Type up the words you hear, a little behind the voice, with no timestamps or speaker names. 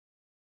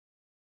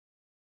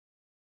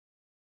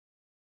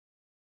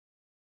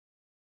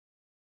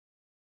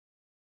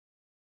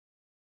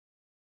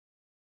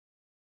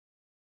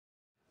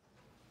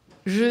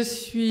Je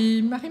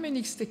suis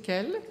Marie-Monique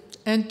Stekel,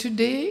 and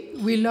today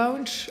we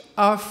launch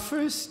our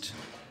first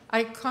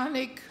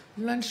iconic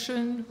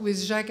luncheon with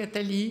Jacques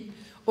Attali,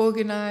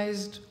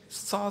 organized,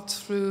 thought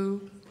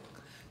through,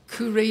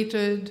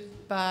 curated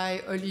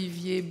by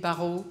Olivier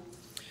Barrot,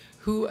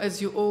 who,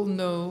 as you all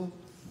know,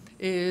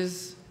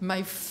 is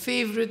my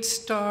favorite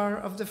star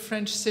of the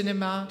French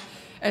cinema.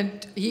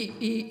 And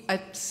he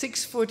at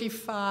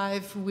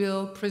 6:45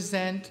 will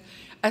present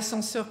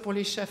Ascenseur pour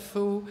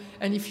l'échafaud.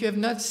 And if you have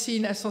not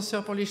seen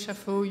Ascenseur pour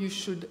l'échafaud, you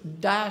should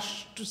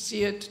dash to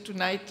see it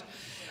tonight.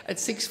 At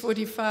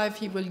 6:45,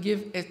 he will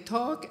give a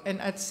talk, and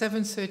at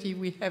 7:30,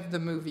 we have the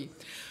movie.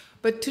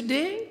 But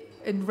today,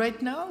 and right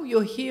now,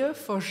 you're here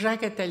for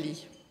Jacques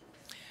Attali.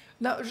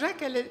 Now, Jacques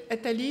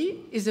Attali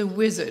is a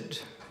wizard.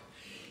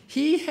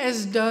 He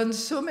has done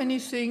so many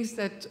things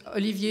that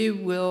Olivier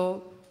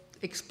will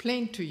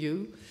explain to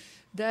you,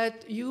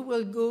 that you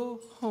will go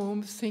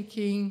home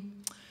thinking,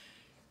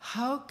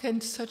 how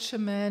can such a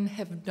man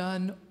have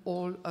done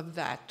all of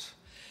that?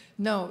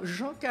 Now,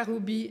 Jean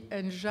Caroubi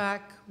and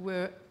Jacques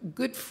were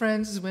good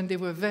friends when they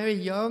were very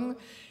young,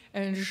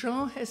 and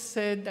Jean has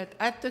said that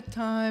at the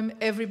time,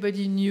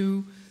 everybody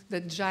knew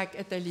that Jacques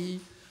Attali,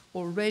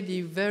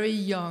 already very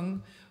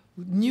young,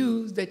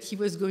 knew that he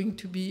was going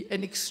to be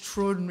an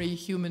extraordinary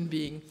human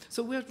being.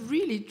 So we're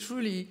really,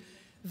 truly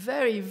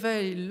very,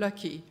 very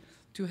lucky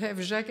to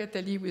have Jacques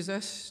Attali with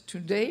us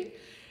today.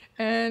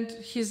 And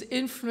his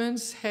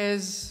influence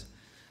has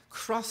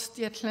crossed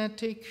the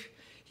Atlantic.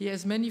 He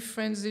has many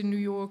friends in New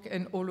York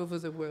and all over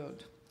the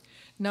world.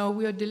 Now,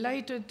 we are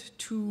delighted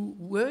to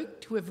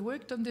have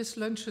worked on this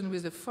luncheon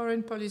with the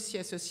Foreign Policy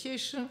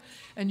Association,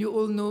 and you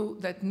all know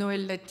that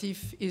Noël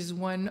Latif is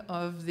one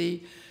of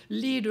the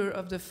leaders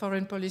of the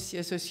Foreign Policy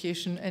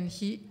Association, and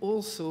he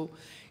also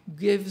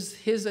gives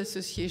his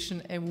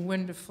association a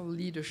wonderful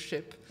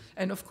leadership.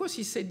 And of course,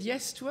 he said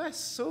yes to us,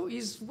 so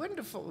he's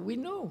wonderful. We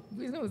know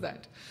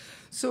that.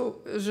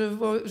 So,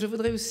 je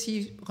voudrais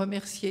aussi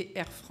remercier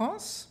Air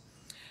France.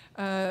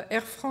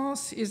 Air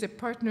France is a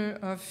partner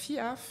of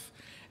FIAF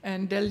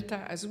and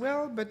Delta as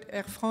well, but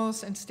Air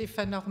France and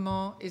Stéphane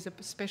Normand is a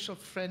special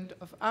friend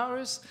of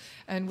ours,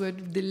 and we're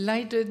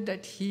delighted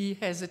that he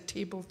has a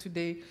table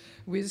today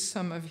with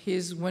some of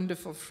his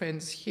wonderful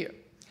friends here.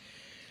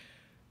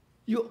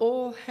 You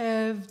all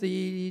have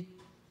the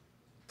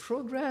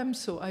program,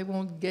 so I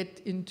won't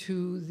get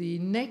into the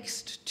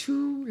next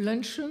two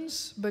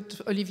luncheons,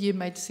 but Olivier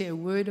might say a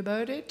word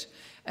about it,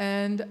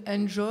 and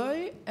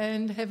enjoy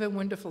and have a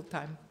wonderful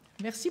time.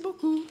 Merci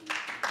beaucoup.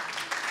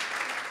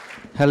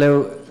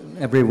 Hello,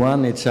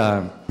 everyone. It's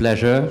our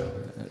pleasure,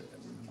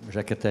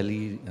 Jacques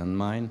Attali and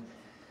mine,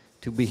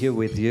 to be here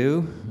with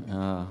you.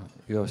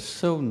 You're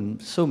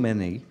so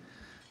many,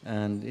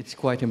 and it's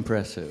quite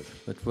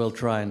impressive. But we'll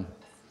try and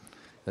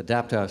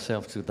adapt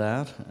ourselves to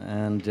that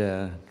and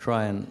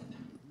try and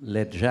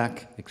let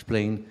Jacques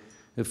explain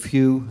a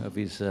few of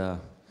his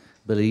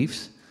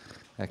beliefs,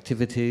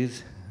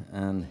 activities,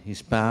 and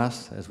his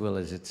past, as well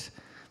as its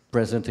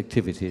present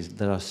activities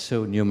that are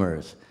so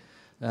numerous.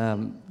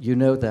 You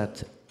know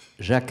that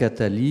Jacques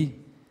Attali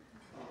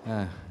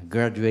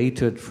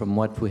graduated from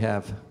what we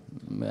have,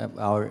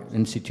 our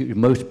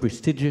most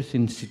prestigious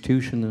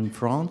institution in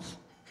France,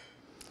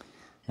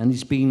 and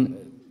he's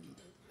been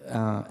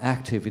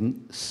active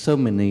in so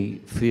many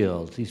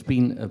fields. He's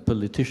been a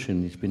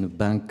politician, he's been a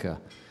banker,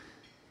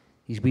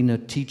 he's been a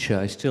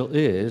teacher, he still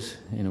is,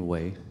 in a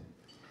way.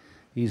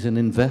 He's an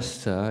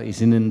investor,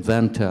 he's an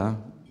inventor.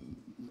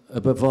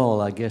 Above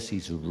all, I guess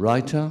he's a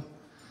writer.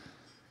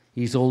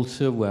 He's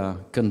also a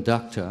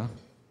conductor.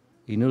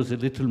 He knows a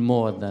little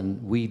more than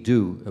we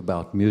do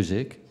about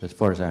music, as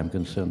far as I'm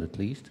concerned at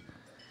least.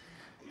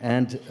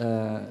 And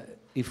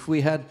if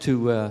we had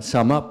to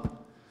sum up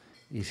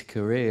his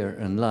career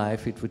and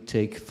life, it would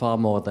take far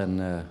more than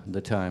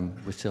the time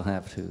we still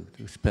have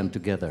to spend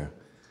together.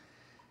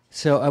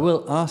 So I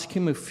will ask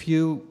him a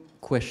few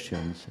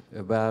questions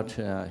about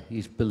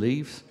his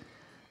beliefs,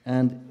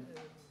 and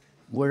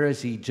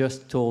whereas he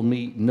just told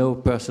me no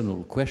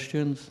personal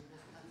questions,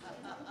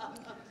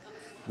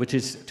 which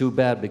is too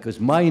bad because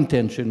my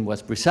intention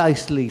was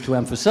precisely to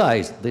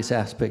emphasize this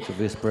aspect of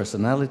his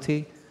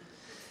personality.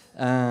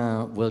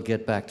 We'll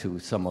get back to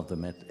some of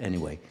them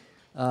anyway.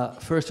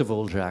 First of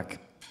all, Jacques,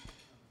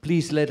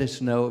 please let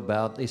us know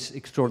about this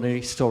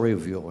extraordinary story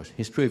of yours,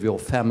 history of your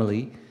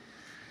family.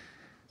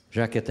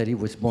 Jacques Attali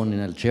was born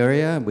in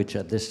Algeria, which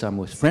at this time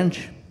was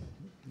French.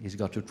 He's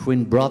got a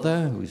twin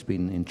brother who's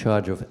been in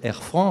charge of Air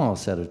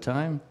France at a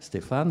time,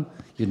 Stéphane.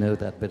 You know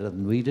that better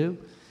than we do.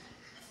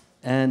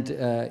 And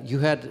you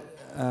had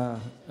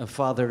a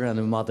father and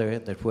a mother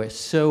that were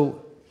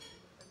so...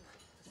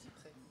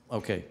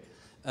 Okay.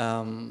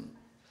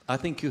 I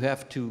think you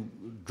have to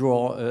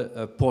draw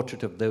a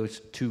portrait of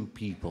those two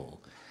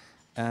people.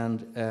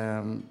 And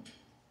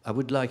I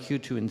would like you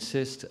to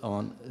insist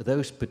on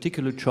those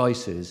particular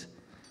choices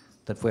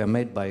that were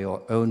made by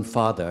your own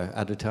father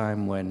at a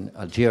time when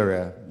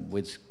Algeria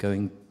was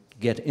going to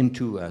get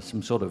into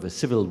some sort of a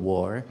civil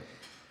war,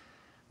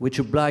 which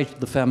obliged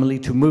the family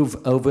to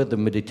move over the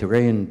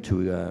Mediterranean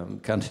to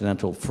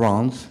continental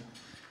France,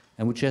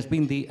 and which has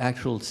been the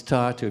actual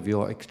start of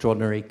your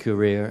extraordinary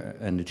career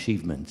and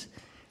achievements.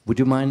 Would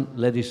you mind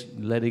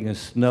letting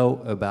us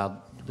know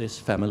about this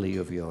family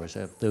of yours,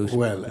 those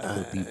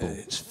people?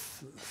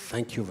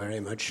 Thank you very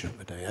much,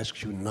 but I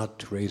ask you not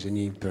to raise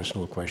any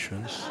personal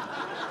questions.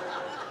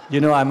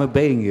 You know, I'm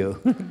obeying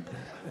you.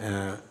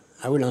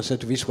 I will answer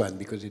to this one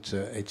because it's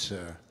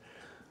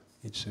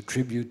a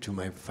tribute to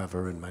my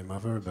father and my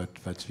mother, but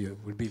that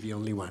will be the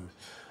only one.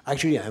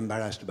 Actually, I'm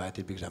embarrassed about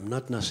it because I'm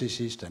not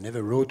narcissist. I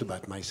never wrote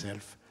about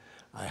myself.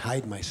 I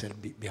hide myself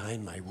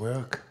behind my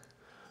work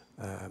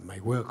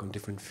on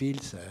different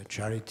fields,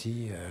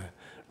 charity,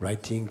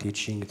 writing,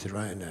 teaching,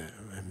 etc. And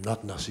I'm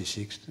not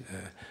narcissist.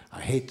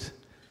 I hate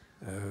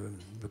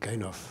the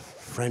kind of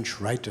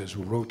French writers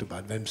who wrote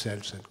about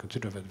themselves and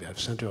consider that they have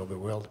center of the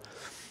world.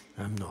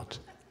 I'm not.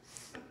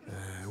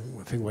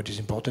 I think what is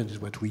important is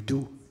what we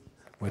do,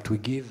 what we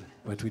give,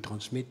 what we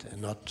transmit,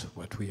 and not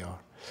what we are.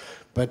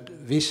 But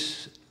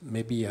this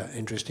may be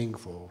interesting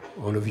for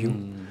all of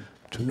you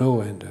to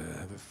know, and I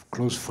have a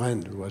close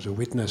friend who was a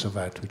witness of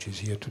that, which is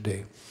here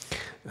today.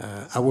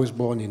 I was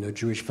born in a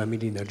Jewish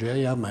family in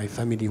Algeria. My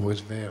family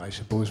was there, I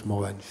suppose,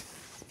 more than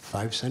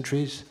 5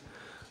 centuries.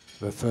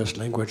 The first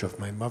language of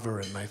my mother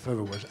and my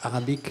father was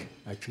Arabic.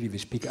 Actually, they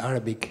speak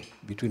Arabic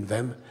between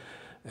them.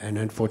 And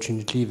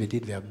unfortunately, they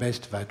did their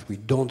best that we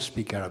don't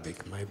speak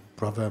Arabic, my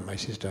brother, my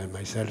sister, and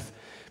myself,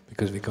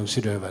 because they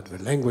consider that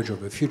the language of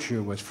the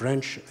future was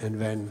French,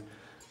 and then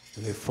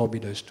they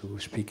forbid us to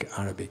speak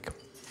Arabic.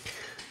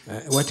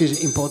 What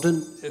is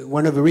important,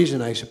 one of the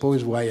reasons, I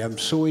suppose, why I'm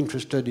so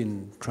interested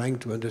in trying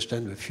to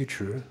understand the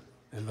future,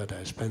 and that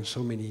I spent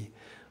so many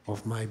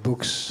of my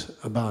books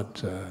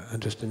about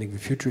understanding the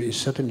future, is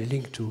certainly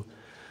linked to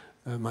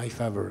my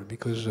father,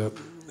 because,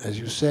 as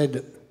you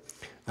said,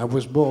 I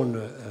was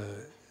born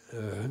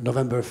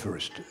November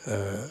 1st,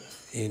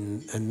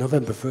 and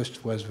November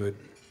 1st was the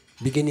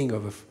beginning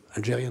of the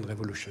Algerian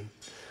Revolution.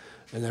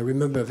 And I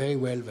remember very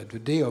well that the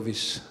day of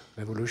this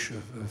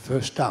revolution,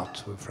 first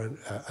start of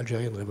the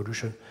Algerian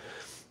Revolution,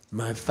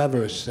 my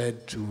father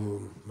said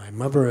to my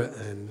mother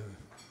and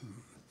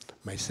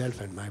myself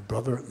and my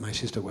brother, my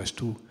sister was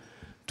too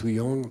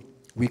young,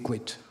 we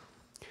quit.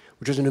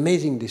 Which was an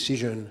amazing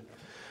decision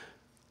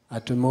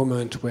at a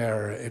moment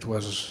where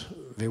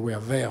they were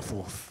there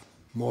for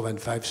more than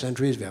 5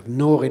 centuries. They have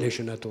no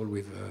relation at all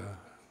with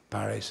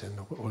Paris and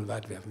all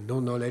that. They have no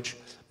knowledge.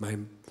 My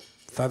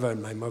father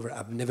and my mother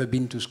have never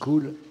been to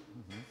school,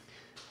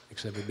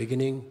 except the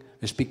beginning.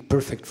 They speak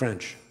perfect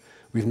French,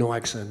 with no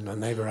accent,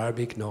 neither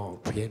Arabic nor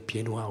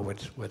pied noir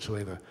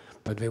whatsoever.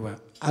 But they were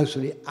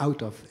absolutely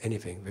out of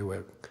anything. They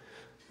were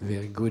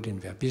very good in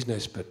their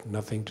business, but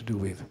nothing to do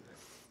with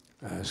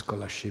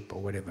scholarship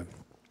or whatever.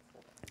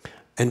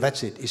 And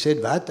that's it. He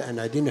said that, and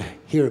I didn't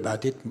hear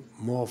about it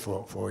more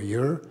for a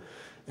year.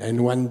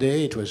 And one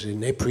day, it was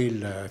in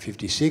April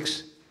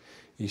 '56,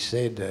 he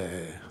said,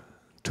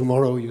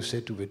 tomorrow you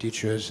say to the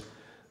teachers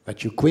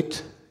that you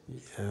quit.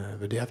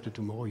 The day after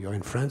tomorrow, you're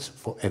in France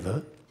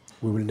forever.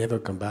 We will never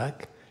come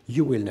back.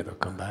 You will never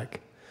come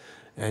back.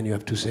 And you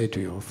have to say to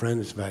your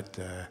friends that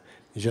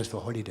it's just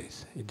for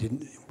holidays. It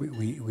didn't.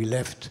 We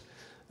left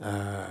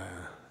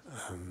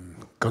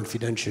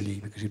confidentially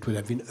because it would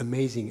have been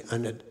amazing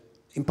and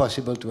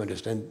impossible to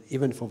understand,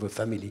 even for the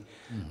family.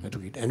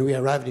 And we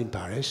arrived in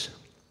Paris.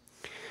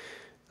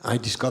 I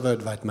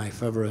discovered that my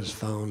father has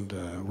found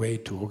a way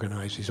to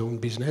organize his own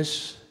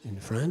business in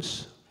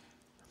France.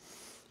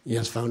 He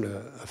has found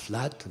a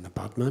flat, an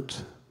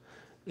apartment.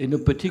 In a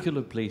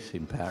particular place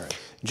in Paris?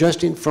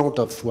 Just in front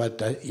of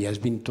what he has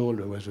been told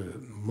was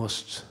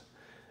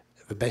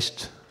the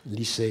best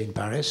lycée in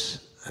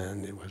Paris,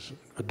 and it was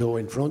a door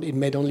in front. It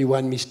made only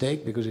one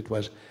mistake because it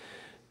was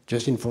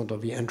just in front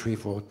of the entry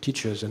for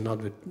teachers and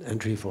not the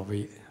entry for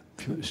the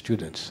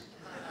students.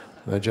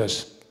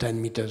 Just 10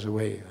 meters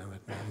away,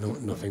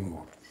 nothing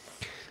more.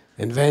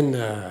 And then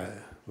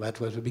that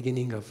was the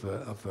beginning of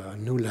a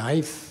new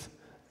life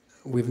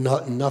with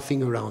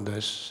nothing around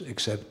us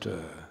except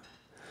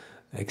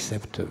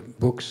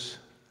books.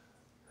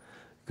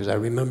 Because I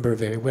remember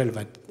very well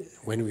that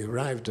when we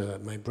arrived,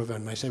 my brother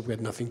and myself, we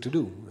had nothing to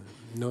do.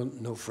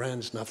 No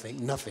friends,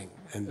 nothing.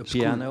 And a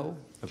piano?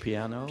 A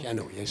piano?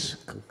 Piano, yes.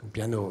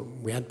 Piano.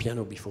 We had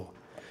piano before.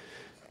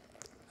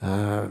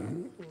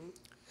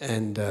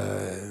 And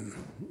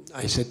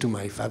I said to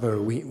my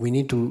father, we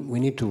need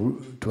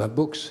to have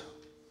books.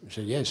 He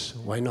said, yes,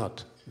 why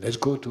not? Let's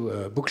go to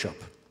a bookshop.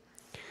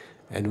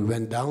 And we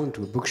went down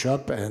to a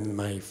bookshop, and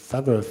my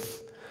father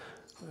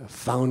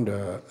found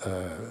a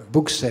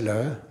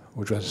bookseller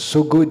which was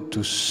so good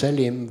to sell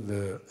him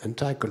the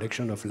entire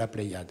collection of La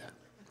Pléiade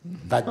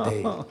that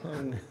day,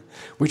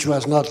 which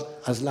was not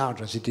as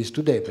large as it is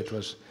today, but it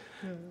was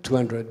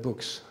 200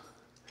 books.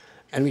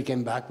 And we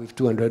came back with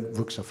 200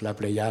 books of La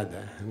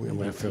Pléiade. We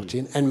were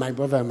 13. And my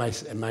brother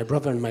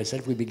and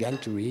myself, we began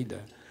to read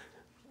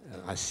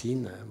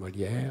Racine,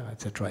 Molière,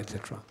 etc.,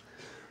 etc.,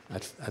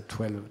 at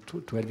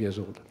 12 years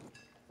old.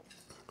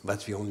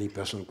 That's the only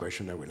personal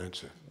question I will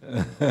answer.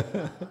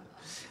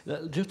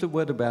 Just a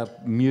word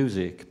about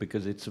music,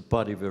 because it's a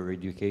part of your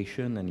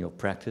education and your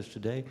practice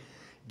today.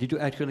 Did you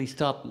actually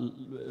start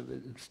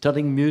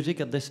studying music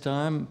at this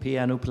time,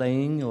 piano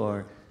playing,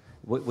 or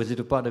was it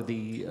a part of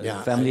the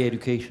family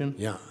education?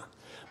 Yeah.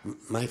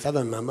 My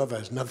father and my mother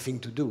has nothing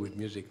to do with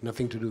music,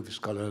 nothing to do with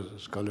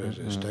scholars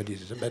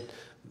studies, but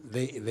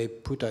they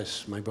put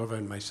us, my brother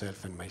and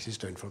myself and my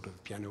sister, in front of the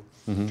piano.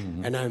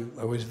 And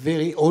I was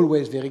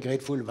always very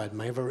grateful that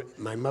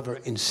my mother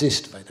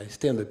insists that I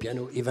stay on the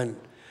piano even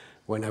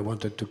when I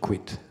wanted to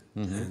quit.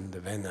 And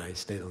then I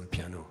stayed on the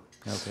piano.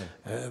 Okay.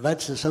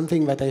 That's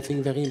something that I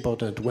think very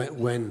important.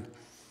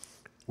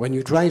 When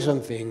you try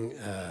something,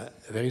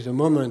 there is a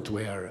moment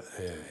where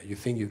you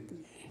think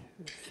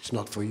it's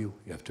not for you,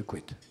 you have to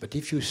quit. But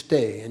if you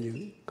stay and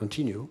you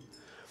continue,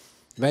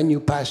 then you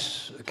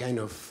pass a kind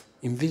of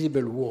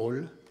invisible wall,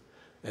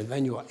 and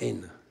then you are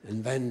in.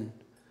 And then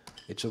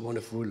it's a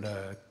wonderful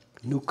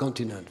new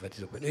continent that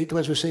is open. It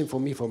was the same for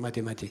me for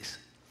mathematics.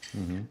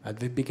 At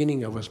the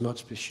beginning, I was not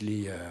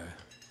especially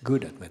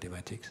good at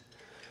mathematics,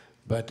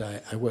 but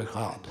I worked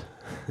hard,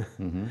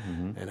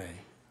 and I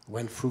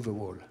went through the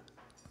wall.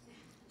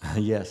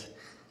 Yes.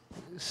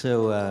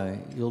 So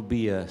you'll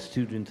be a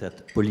student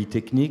at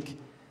Polytechnique,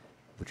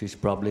 which is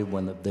probably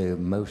one of the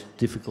most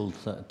difficult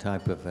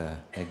type of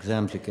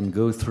exams you can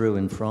go through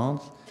in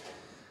France.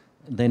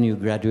 Then you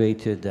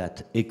graduated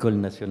at École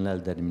Nationale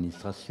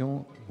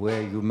d'Administration,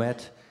 where you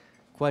met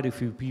quite a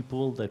few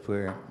people that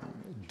were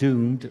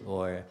doomed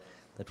or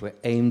that were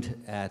aimed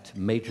at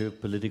major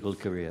political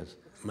careers.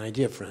 My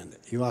dear friend,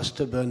 you are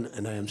stubborn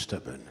and I am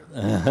stubborn.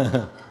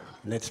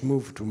 Let's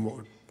move to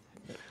more.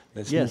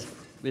 Yes,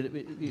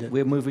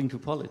 we're moving to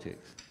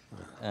politics,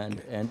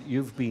 and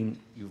you've been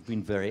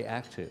very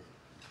active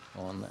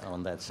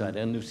on that side,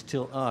 and you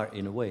still are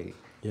in a way.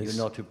 Yes.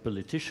 You're not a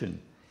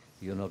politician.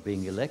 You're not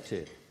being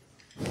elected.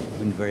 You've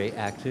been very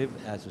active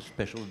as a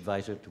special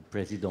advisor to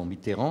President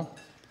Mitterrand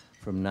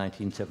from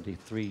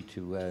 1973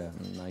 to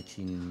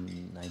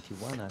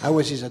 1991. I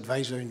was his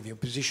advisor in the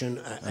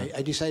opposition.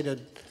 I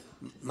decided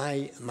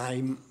my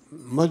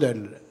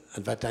model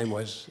at that time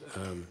was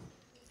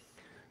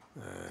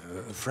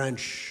a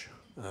French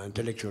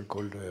intellectual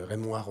called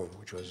Raymond Aron,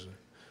 which was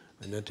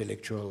an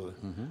intellectual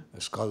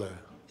scholar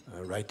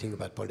writing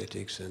about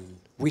politics and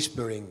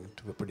whispering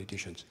to the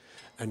politicians.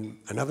 And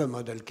another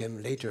model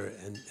came later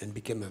and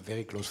became a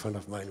very close friend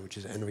of mine, which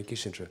is Henry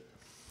Kissinger,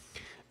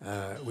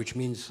 which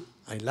means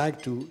I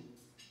like to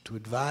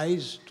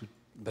advise,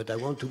 but I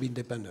want to be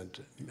independent.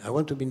 I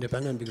want to be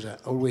independent because I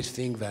always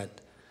think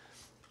that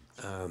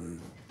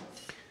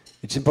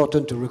it's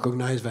important to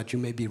recognize that you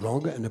may be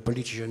wrong, and a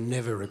politician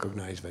never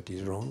recognizes that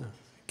he's wrong,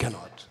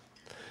 cannot.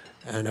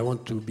 And I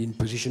want to be in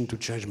position to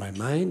change my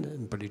mind,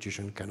 and a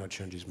politician cannot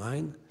change his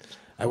mind.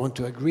 I want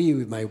to agree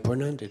with my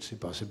opponent, it's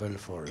impossible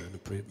for a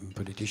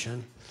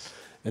politician.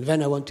 And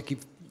then I want to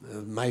keep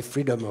my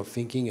freedom of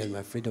thinking and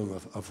my freedom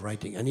of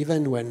writing. And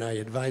even when I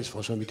advised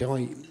François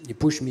Mitterrand, he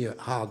pushed me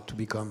hard to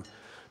be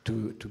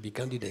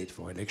candidate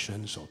for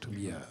elections or to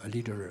be a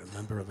leader, a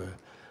member of a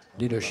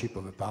leadership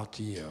of a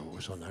party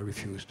or so on. I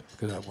refused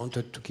because I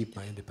wanted to keep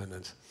my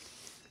independence.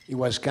 He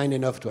was kind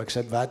enough to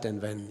accept that, and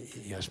then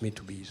he asked me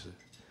to be his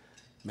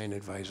main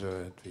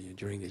advisor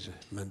during his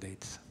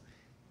mandates.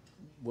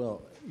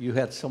 Well, you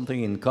had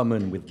something in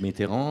common with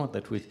Mitterrand,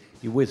 that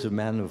he was a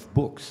man of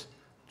books,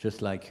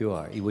 just like you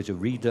are. He was a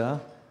reader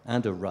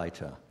and a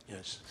writer.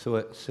 Yes.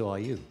 So are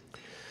you.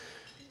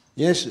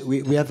 Yes,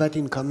 we have that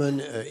in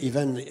common. And he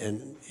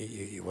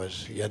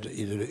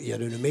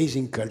had an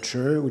amazing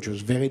culture, which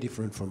was very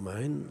different from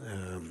mine.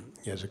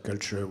 He has a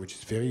culture which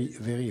is very,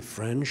 very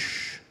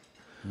French.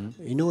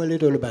 You know a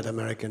little about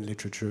American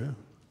literature,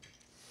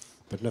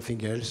 but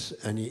nothing else.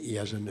 And he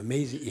had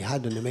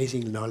an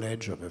amazing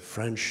knowledge of a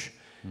French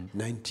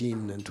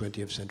 19th and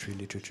 20th century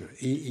literature.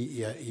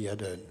 He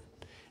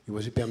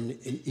was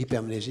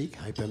hypermnesic.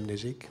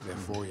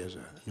 Therefore, he has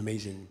an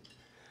amazing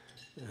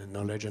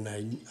knowledge, and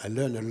I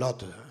learned a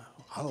lot.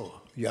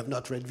 Oh, you have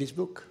not read this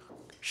book?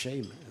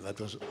 Shame. That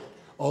was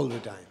all the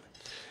time.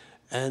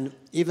 And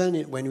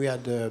even when we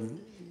had a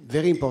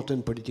very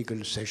important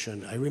political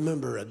session, I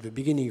remember at the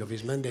beginning of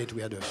his mandate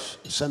we had a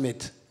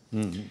summit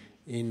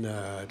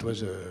it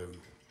was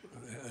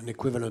an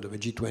equivalent of a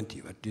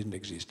G20 that didn't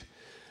exist.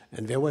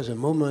 And there was a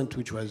moment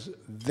which was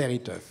very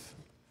tough.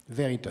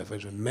 It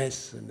was a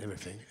mess and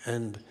everything.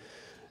 And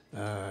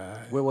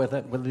where was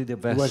that? Was it the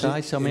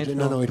Versailles summit?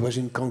 No, it was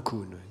in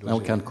Cancun.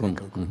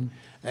 Cancun.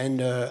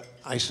 And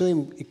I saw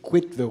him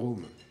quit the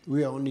room.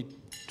 We were only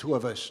two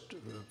of us,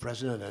 the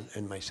president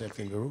and myself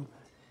in the room,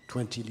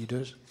 20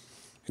 leaders.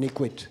 And he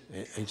quit.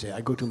 And he said,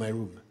 I go to my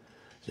room.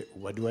 I said,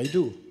 what do I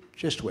do?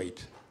 Just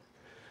wait.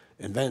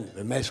 And then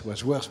the mess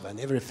was worse than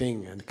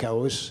everything, and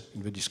chaos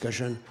in the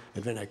discussion.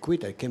 And then I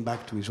quit. I came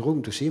back to his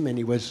room to see him, and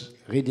he was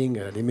reading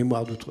Les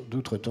Mémoires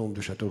d'Outre-Tombe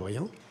de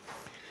Chateaubriand.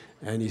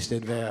 And he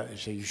stayed there. I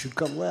said, you should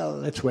come. Well,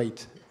 let's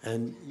wait.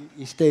 And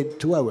he stayed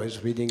 2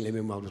 hours reading Les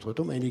Mémoires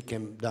d'Outre-Tombe, and he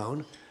came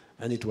down,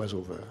 and it was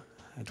over.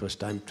 It was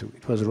time to.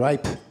 It was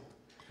ripe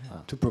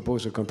to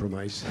propose a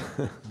compromise.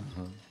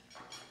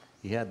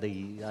 He had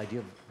the idea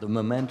of the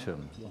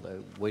momentum,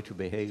 the way to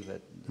behave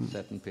at a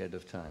certain period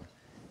of time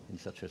in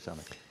such a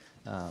summit.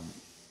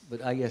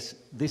 But I guess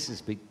this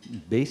is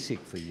basic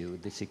for you,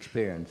 this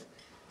experience.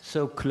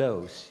 So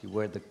close, you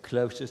were the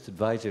closest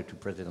advisor to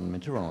President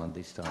Mitterrand at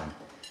this time,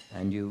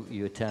 and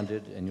you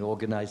attended and you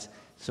organized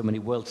so many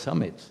world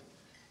summits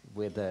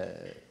with...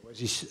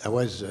 I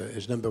was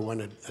his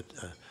 #1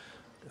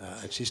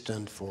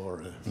 assistant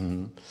for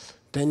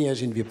 10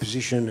 years in the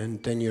opposition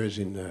and 10 years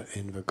in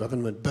the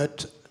government,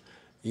 but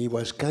he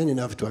was kind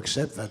enough to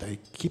accept that I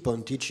keep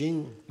on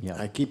teaching,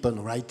 I keep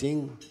on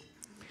writing,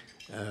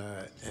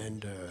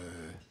 and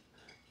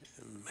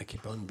I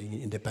keep on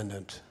being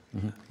independent,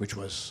 which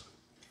was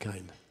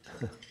kind.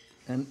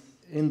 And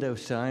in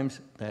those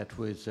times, that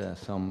was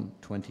some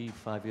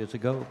 25 years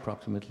ago,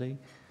 approximately,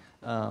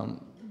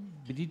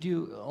 but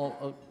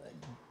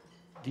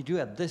did you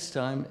at this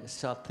time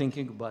start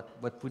thinking about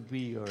what would be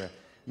your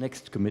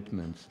next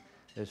commitments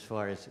as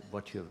far as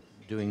what you're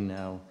doing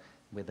now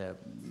with the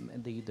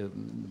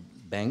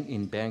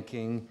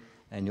banking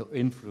and your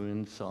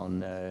influence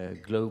on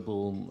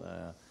global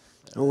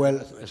well,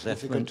 it's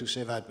difficult to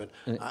say that, but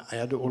I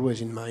had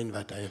always in mind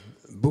that I have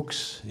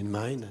books in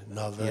mind,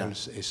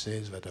 novels,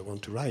 essays that I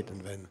want to write,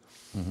 and then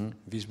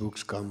these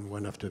books come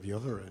one after the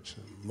other. It's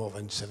more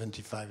than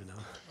 75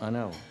 now. I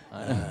know.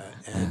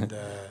 And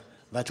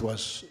that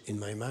was in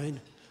my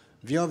mind.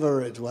 The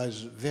other, it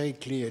was very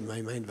clear in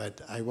my mind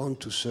that I want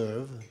to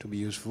serve, to be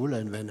useful,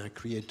 and then I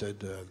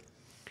created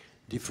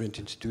different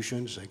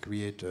institutions. I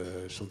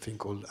created something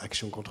called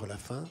Action contre la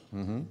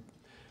faim,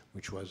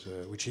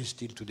 which is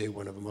still today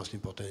one of the most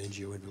important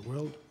NGOs in the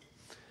world.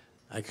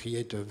 I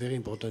created a very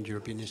important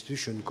European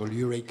institution called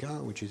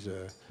Eureka, which is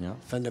a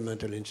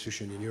fundamental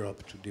institution in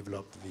Europe to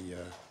develop the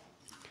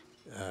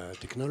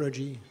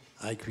technology.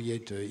 I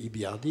created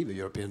EBRD, the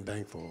European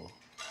Bank for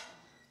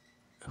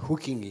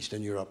hooking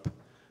Eastern Europe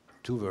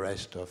to the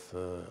rest of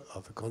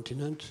the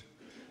continent.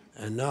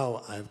 And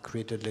now I've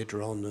created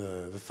later on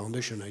the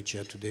foundation I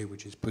chair today,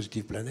 which is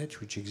Positive Planet,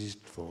 which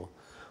exists for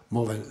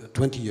more than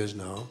 20 years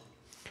now,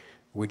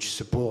 which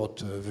support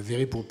the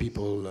very poor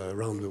people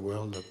around the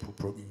world,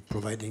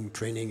 providing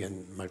training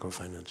and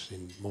microfinance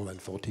in more than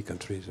 40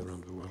 countries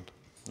around the world.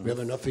 We have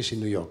an office in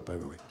New York, by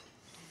the way.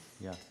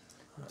 Yeah.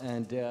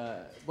 And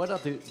what are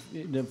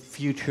the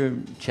future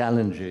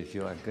challenges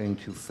you are going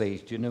to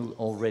face? Do you know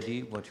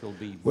already what you'll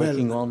be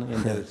working on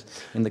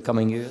in the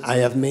coming years? I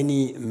have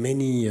many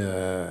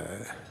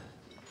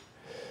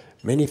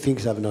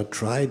things I've not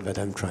tried, but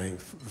I'm trying.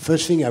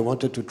 First thing I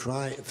wanted to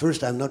try,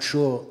 first I'm not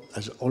sure,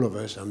 as all of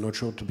us, I'm not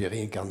sure to be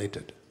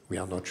reincarnated. We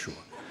are not sure.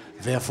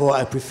 Therefore,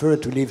 I prefer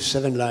to live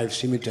 7 lives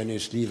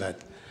simultaneously,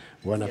 that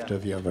one after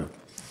the other.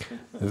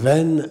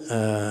 Then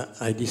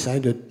I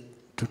decided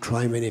to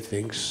try many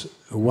things.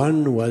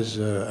 One was,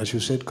 as you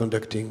said,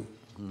 conducting.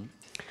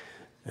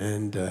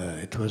 And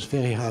it was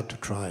very hard to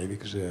try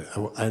because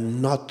I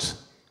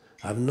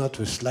have not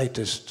the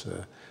slightest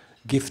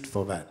gift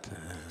for that.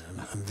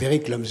 I'm very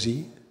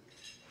clumsy,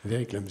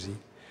 very clumsy.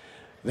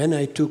 Then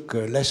I took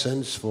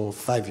lessons for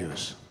 5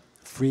 years,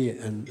 3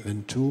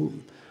 and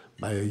 2,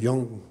 by a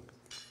young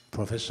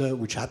professor,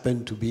 which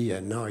happened to be,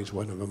 and now is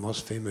one of the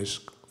most famous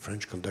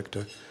French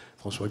conductor,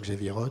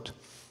 François-Xavier Roth.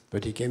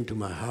 But he came to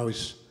my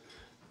house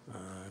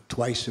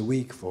twice a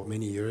week for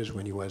many years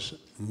when he was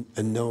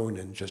unknown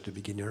and just a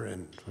beginner,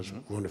 and it was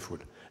wonderful.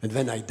 And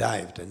then I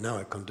dived, and now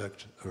I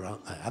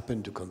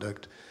happen to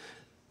conduct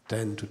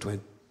 10 to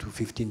 20 to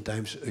 15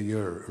 times a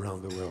year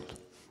around the world.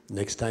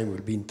 Next time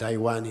we'll be in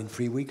Taiwan in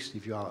 3 weeks.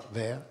 If you are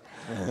there,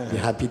 we're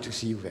happy to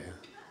see you there.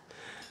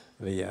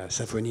 The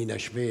Symphonie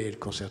inachevée et le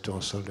Concerto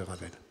en sol de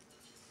Ravel.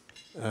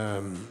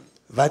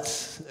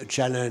 That's a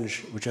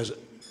challenge which was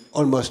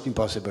almost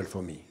impossible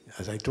for me.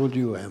 As I told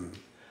you, I'm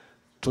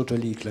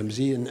totally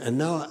clumsy, and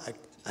now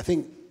I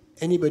think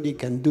anybody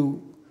can do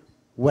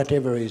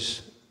whatever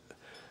is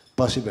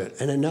possible.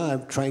 And now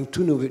I'm trying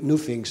 2 new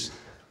things,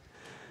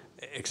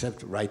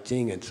 except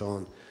writing and so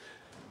on,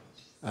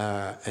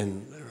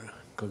 and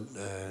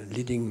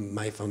leading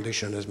my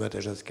foundation as much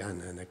as I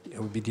can. And I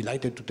would be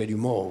delighted to tell you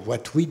more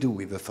what we do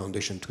with the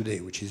foundation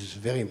today, which is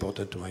very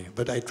important to me.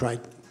 But I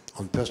tried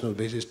on personal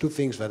basis 2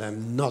 things that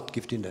I'm not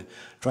gifted in.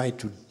 Try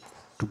to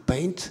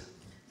paint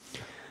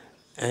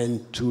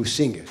and to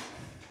sing.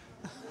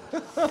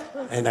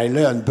 And I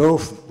learned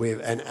both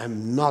and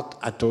I'm not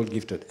at all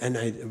gifted. And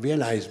I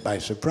realized by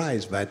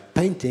surprise that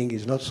painting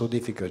is not so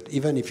difficult,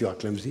 even if you are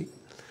clumsy.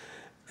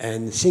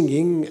 And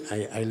singing,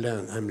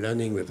 I'm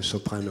learning with a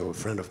soprano, a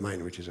friend of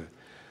mine, which is a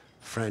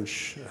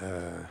French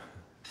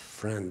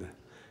friend,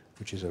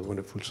 which is a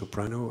wonderful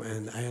soprano,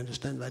 and I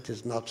understand that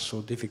is not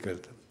so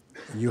difficult.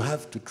 You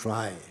have to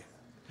try,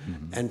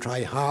 and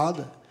try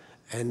hard,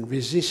 and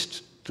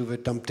resist to the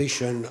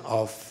temptation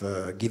of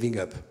giving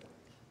up,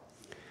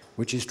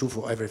 which is true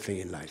for everything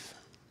in life.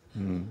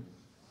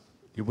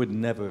 You would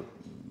never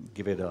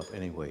give it up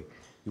anyway.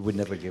 You would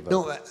never give up.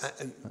 No,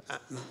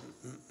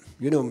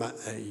 You know,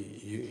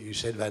 you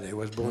said that I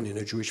was born in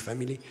a Jewish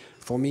family.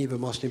 For me, the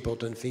most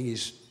important thing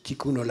is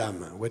tikkun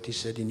olam. What is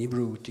said in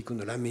Hebrew,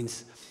 tikkun olam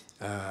means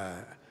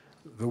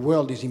the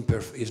world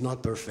is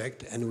not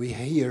perfect, and we're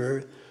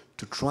here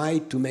to try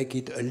to make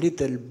it a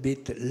little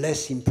bit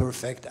less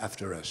imperfect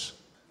after us.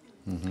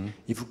 Mm-hmm.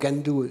 If we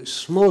can do a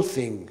small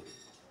thing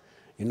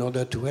in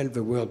order to help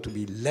the world to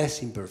be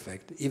less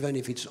imperfect, even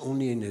if it's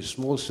only in a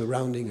small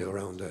surrounding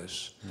around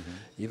us, mm-hmm.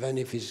 even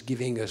if it's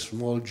giving a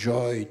small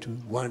joy to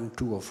 1,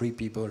 2, or 3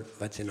 people,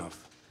 that's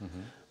enough. Mm-hmm.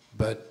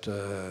 But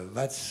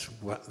that's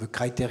the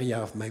criteria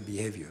of my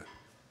behavior.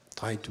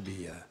 Try to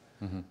be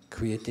mm-hmm.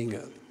 creating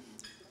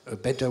a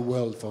better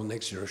world for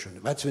next generation.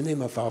 That's the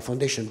name of our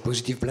foundation.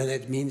 Positive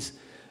Planet means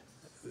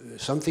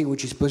something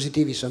which is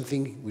positive is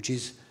something which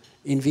is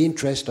in the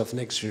interest of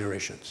next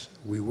generations.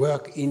 We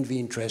work in the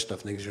interest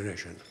of next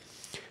generation.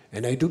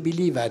 And I do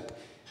believe that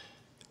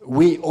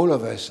we, all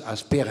of us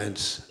as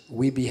parents,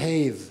 we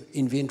behave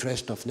in the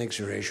interest of next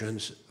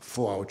generations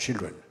for our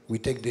children. We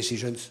take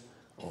decisions,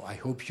 or I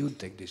hope you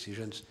take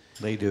decisions.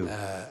 They do.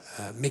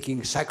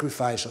 Making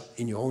sacrifice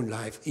in your own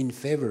life in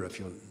favor of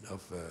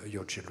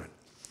your children.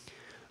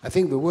 I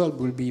think the world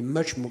will be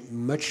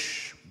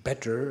much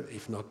better,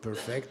 if not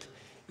perfect,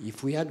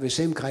 if we had the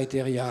same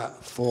criteria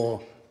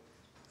for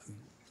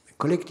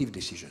collective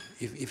decision.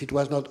 If it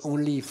was not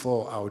only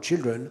for our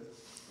children,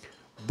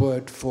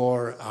 but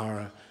for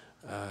our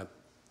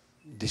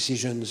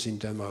decisions in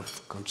terms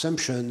of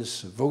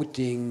consumptions,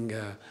 voting,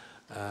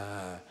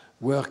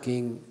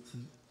 working,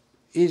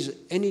 is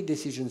any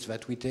decisions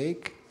that we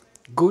take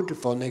good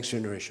for next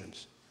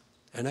generations?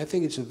 And I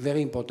think it's a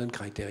very important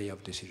criteria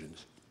of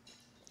decisions.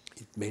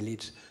 It may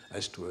lead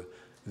us to a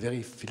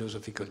very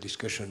philosophical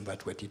discussion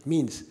about what it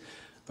means,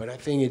 but I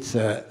think it's,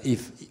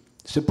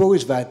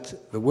 suppose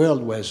that the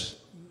world was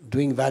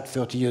doing that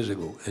 30 years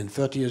ago, and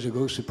 30 years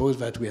ago, suppose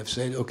that we have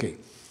said, okay,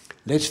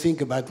 let's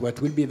think about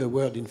what will be the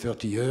world in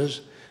 30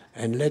 years,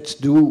 and let's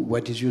do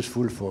what is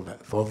useful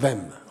for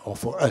them, or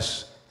for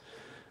us.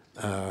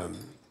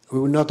 We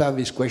will not have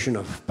this question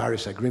of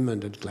Paris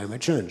Agreement and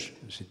climate change.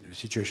 The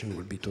situation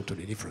will be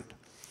totally different.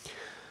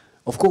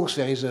 Of course,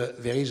 there is a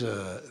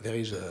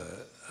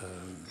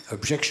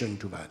objection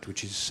to that,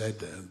 which is said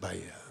by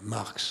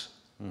Marx,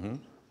 mm-hmm.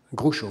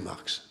 Groucho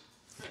Marx.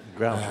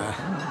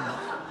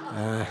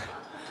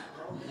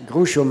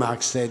 Groucho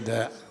Marx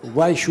said,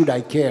 why should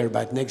I care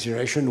about next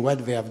generation,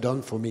 what they have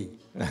done for me?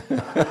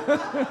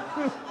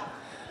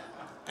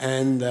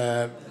 And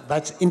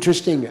that's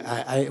interesting.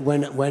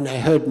 When I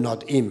heard,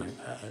 not him,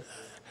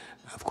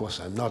 of course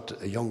I'm not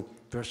a young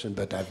person,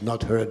 but I've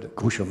not heard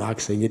Groucho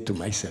Marx saying it to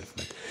myself.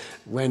 But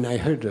when I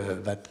heard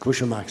that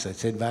Groucho Marx had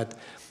said that,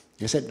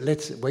 I said,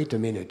 let's wait a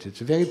minute.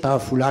 It's a very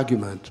powerful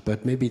argument,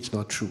 but maybe it's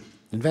not true.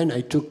 And then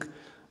I took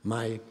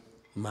my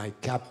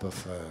cap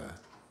of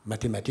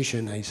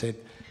mathematician. I said,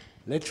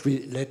 let's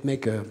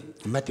make a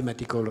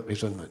mathematical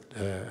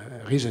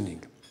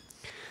reasoning.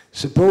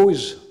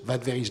 Suppose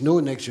that there is no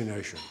next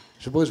generation.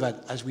 Suppose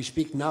that as we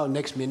speak now,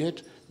 next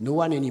minute, no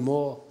one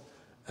anymore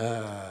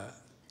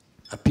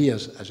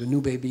appears as a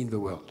new baby in the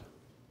world.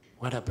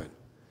 What happened?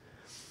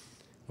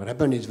 What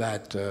happened is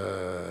that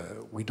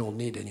we don't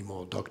need any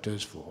more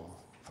doctors for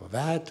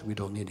that. We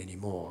don't need any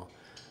more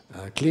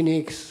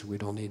clinics. We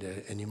don't need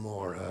any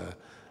more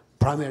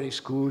primary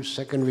school,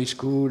 secondary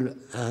school.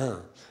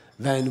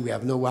 Then we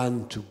have no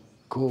one to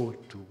go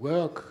to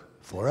work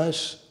for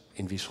us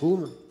in this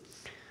room.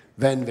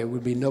 Then there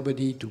will be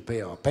nobody to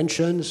pay our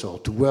pensions or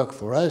to work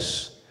for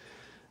us.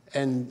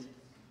 And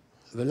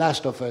the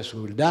last of us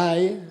will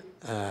die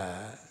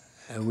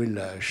and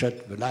will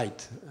shut the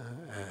light.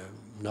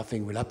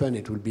 Nothing will happen.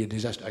 It will be a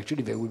disaster.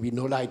 Actually, there will be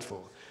no light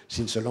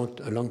since a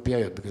long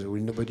period because there will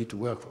be nobody to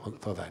work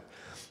for that.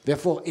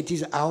 Therefore, it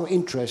is our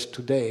interest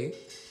today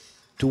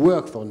to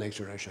work for next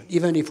generation,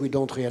 even if we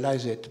don't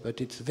realize it.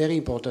 But it's very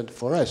important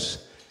for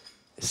us,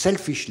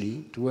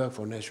 selfishly, to work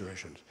for next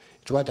generations.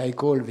 It's what I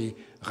call the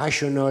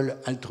rational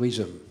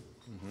altruism.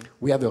 Mm-hmm.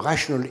 We have a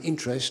rational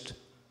interest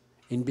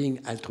in being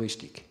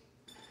altruistic.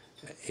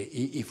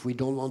 If we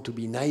don't want to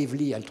be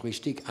naively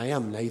altruistic, I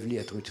am naively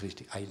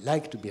altruistic. I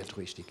like to be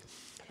altruistic.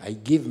 I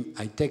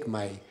take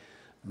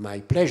my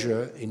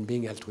pleasure in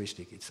being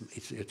altruistic.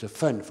 It's a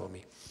fun for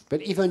me.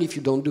 But even if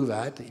you don't do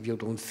that, if you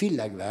don't feel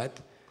like that,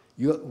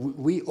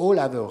 we all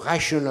have a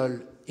rational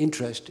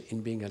interest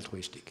in being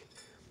altruistic.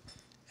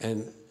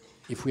 And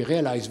if we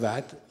realize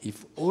that,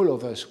 if all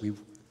of us, we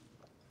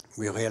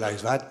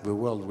realize that, the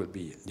world will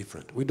be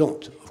different. We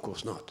don't, of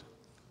course not.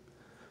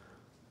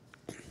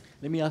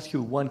 Let me ask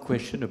you one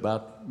question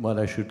about what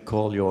I should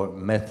call your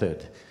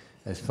method,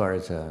 as far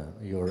as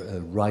you're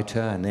a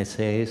writer, an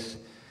essayist,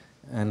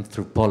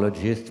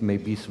 anthropologist,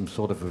 maybe some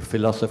sort of a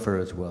philosopher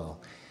as well.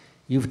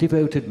 You've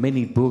devoted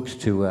many books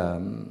to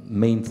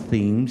main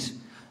themes,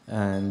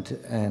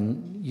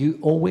 and you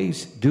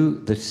always do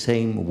the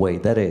same way.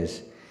 That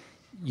is,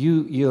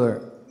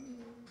 you're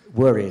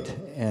worried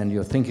and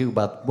you're thinking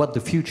about what the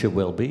future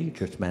will be,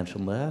 just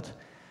mentioned that.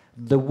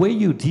 The way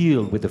you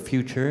deal with the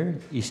future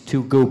is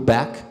to go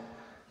back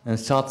and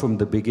start from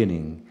the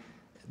beginning.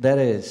 that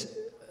is,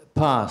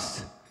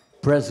 past,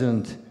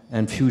 present,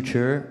 and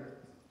future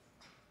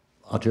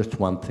are just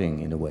one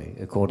thing in a way,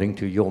 according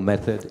to your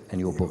method and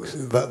your books.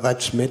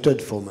 That's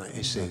method for my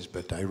essays,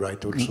 but I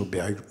write also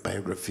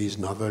biographies,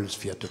 novels,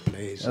 theater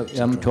plays.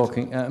 I'm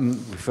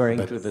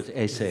referring to the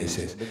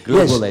essays, the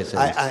global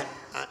essays.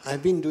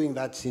 I've been doing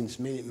that since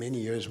many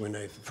years.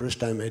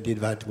 First time I did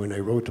that when I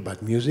wrote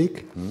about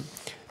music,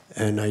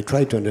 and I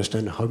tried to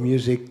understand how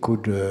music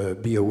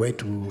could be a way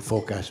to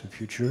forecast the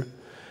future,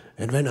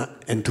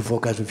 and to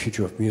forecast the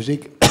future of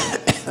music.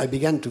 I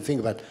began to think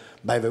about,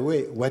 by the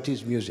way, what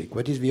is music?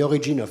 What is the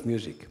origin of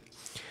music?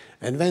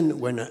 And then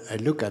when I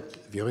look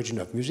at the origin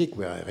of music,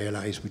 where I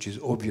realize, which is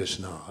obvious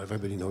now,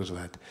 everybody knows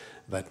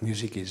that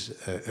music is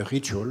a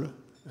ritual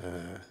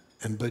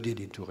embodied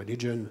into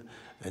religion,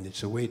 and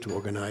it's a way to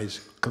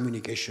organize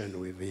communication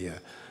with the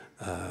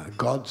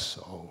gods,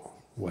 or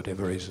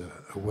whatever is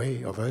a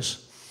way of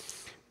us.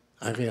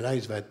 I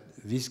realized that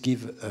this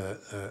gives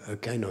a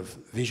kind of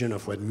vision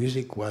of what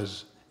music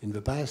was in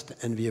the past,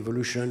 and the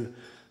evolution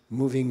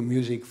moving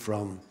music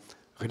from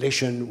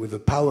relation with the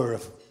power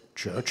of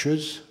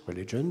churches,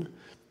 religion,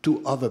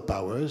 to other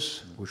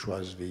powers, which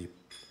was the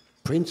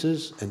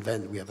princes, and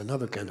then we have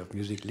another kind of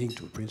music linked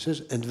to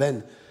princes, and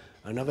then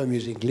another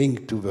music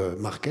linked to the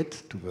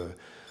market, to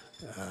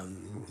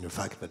the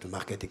fact that the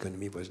market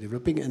economy was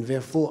developing, and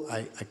therefore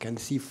I can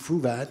see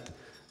through that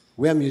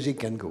where music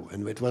can go.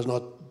 And it was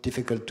not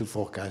difficult to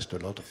forecast a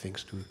lot of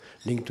things to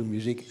link to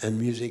music, and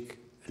music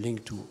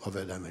linked to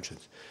other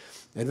dimensions.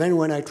 And then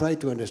when I tried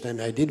to understand,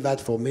 I did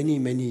that for many,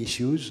 many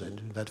issues. I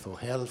did that for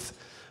health,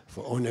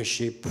 for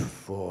ownership,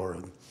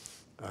 for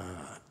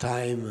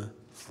time,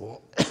 for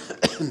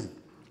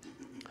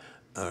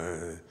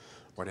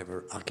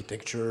whatever,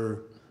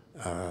 architecture,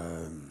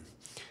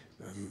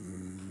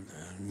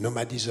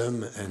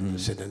 nomadism and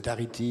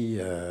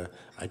sedentarity.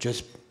 I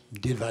just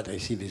did that. I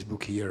see this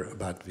book here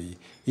about the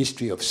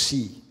history of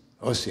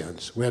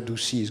oceans. Where do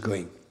seas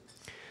going?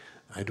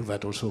 I do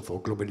that also for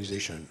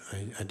globalization.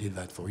 I did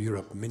that for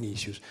Europe, many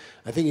issues.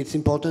 I think it's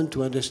important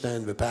to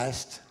understand the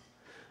past,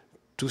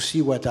 to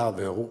see what are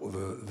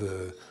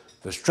the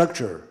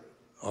structure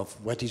of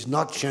what is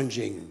not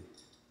changing,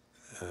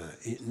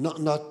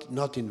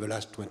 not in the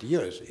last 20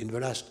 years, in the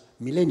last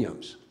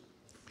millenniums.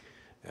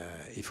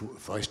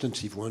 For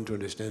instance, if we want to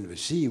understand the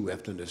sea, we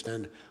have to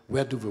understand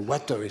where the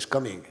water is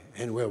coming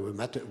and where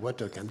the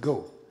water can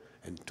go.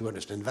 And to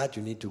understand that,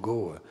 you need to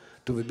go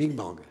to the Big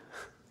Bang.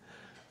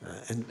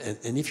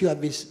 And if you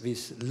have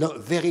this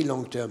very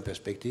long-term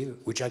perspective,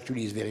 which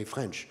actually is very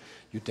French,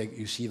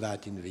 you see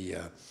that in the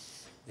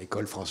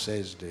École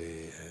Française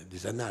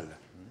des Annales,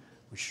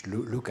 which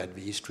look at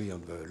the history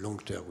on the long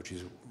term, which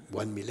is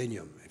 1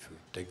 millennium, if you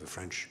take the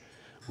French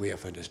way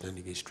of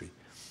understanding history.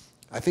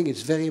 I think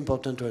it's very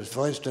important to us.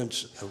 For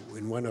instance,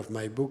 in one of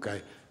my books,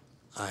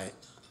 I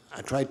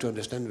tried to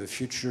understand the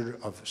future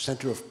of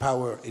center of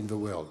power in the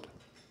world.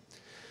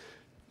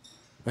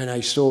 When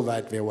I saw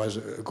that there was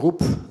a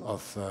group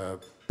of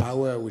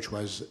power which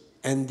was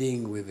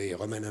ending with the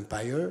Roman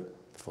Empire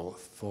for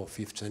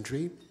 5th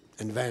century,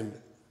 and then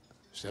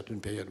a certain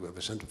period where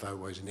the center of power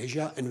was in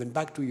Asia, and then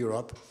back to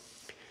Europe.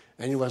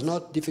 And it was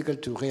not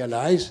difficult to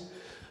realize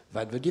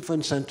that the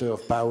different centers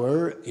of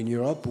power in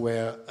Europe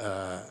were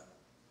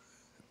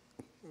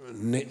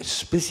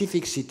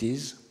specific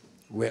cities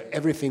where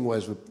everything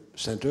was the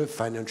center: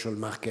 financial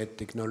market,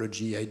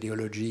 technology,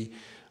 ideology,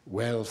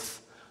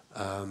 wealth,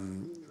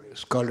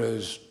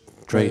 scholars,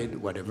 trade,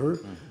 whatever.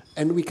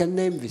 And we can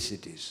name these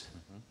cities.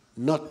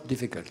 Not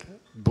difficult.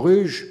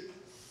 Bruges,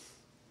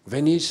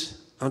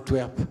 Venice,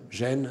 Antwerp,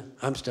 Gênes,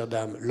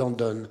 Amsterdam,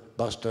 London,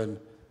 Boston,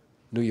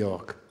 New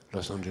York,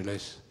 Los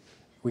Angeles.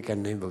 We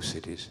can name those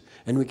cities.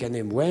 And we can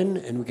name when,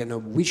 and we can know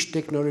which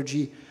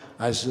technology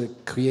has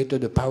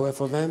created a power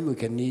for them. We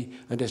can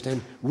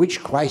understand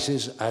which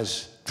crisis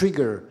has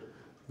triggered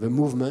the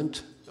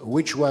movement,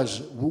 who was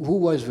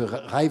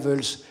the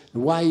rivals,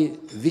 why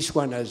this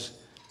one has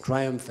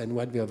triumphed and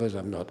what the others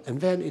have not. And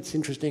then it's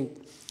interesting,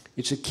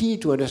 it's a key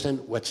to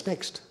understand what's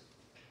next.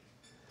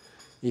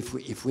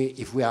 If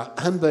we are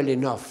humble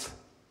enough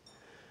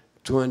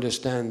to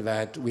understand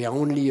that we are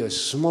only a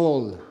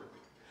small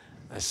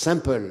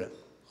sample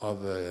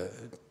of a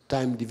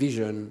time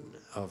division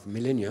of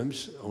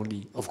millenniums,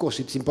 only, of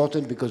course it's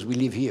important because we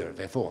live here,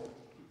 therefore.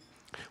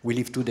 We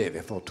live today,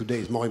 therefore today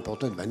is more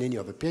important than any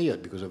other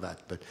period because of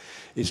that. But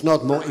it's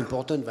not more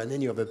important than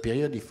any other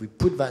period if we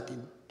put that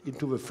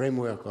into the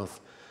framework of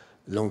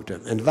long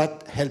term. And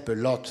that helps a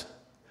lot.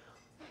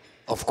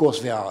 Of course,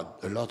 there are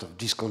a lot of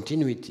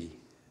discontinuity,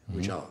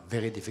 which are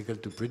very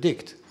difficult to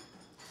predict.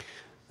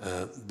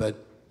 But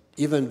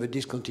even the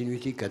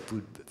discontinuity can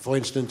put, for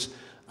instance,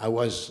 I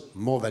was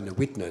more than a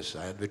witness.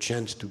 I had the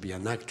chance to be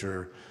an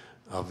actor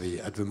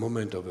at the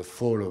moment of the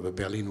fall of the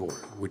Berlin Wall,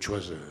 which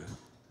was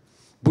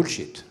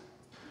bullshit.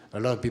 A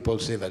lot of people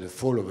say that the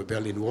fall of the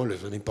Berlin Wall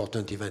is an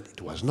important event.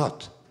 It was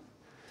not.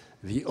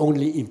 The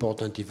only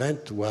important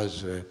event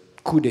was a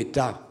coup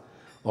d'etat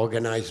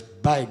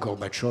organized by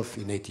Gorbachev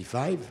in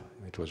 '85.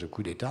 It was a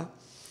coup d'etat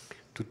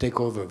to take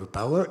over the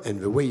power, and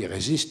the way he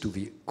resists to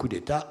the coup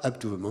d'etat up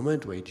to the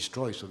moment where he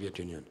destroys Soviet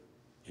Union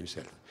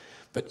himself.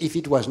 But if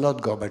it was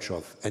not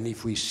Gorbachev, and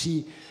if we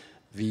see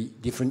the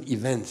different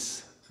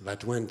events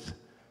that went,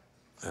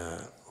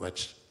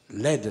 which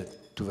led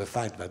to the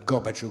fact that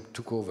Gorbachev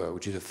took over,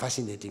 which is a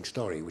fascinating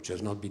story, which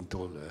has not been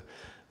told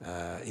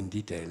in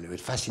detail, a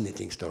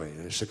fascinating story,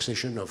 a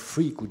succession of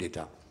 3 coups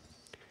d'etat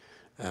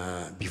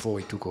before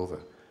he took over.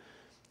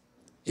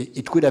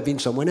 It could have been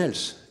someone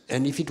else.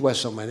 And if it was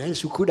someone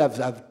else, you could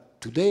have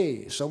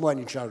today someone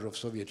in charge of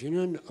Soviet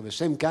Union of the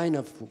same kind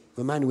of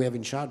the man we have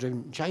in charge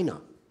in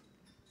China.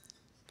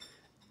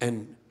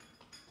 And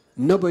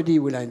nobody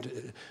will, a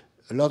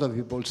lot of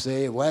people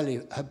say, well,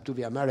 it's up to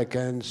the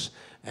Americans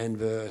and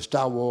the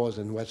Star Wars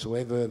and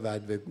whatsoever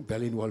that the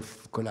Berlin Wall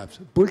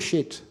collapsed.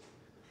 Bullshit.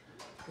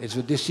 It's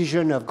the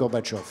decision of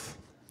Gorbachev.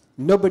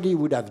 Nobody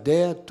would have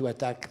dared to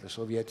attack the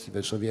Soviets if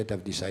the Soviets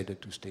have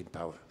decided to stay in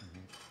power.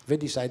 They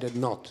decided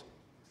not.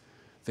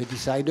 They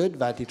decided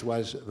that it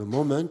was the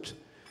moment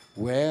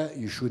where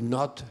you should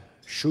not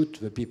shoot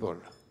the people.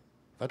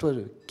 That was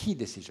a key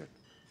decision.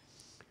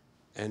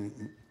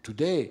 And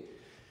today,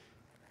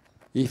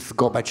 if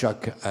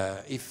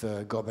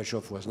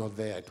Gorbachev was not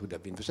there, it would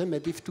have been the same.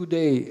 But if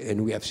today,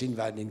 and we have seen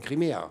that in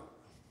Crimea,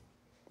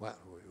 well,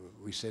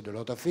 we said a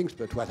lot of things,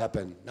 but what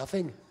happened?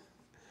 Nothing.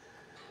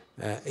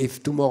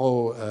 If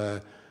tomorrow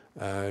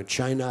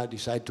China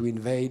decides to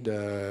invade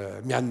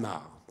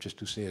Myanmar, just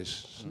to say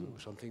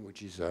something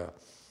which is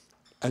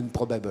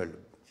improbable,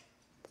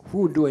 who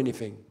would do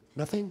anything?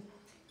 Nothing.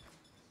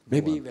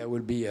 Maybe there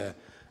will be an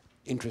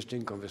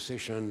interesting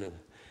conversation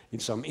in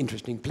some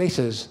interesting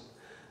places,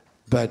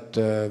 but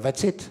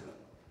that's it.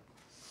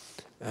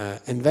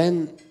 And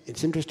then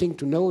it's interesting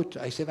to note,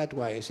 I say that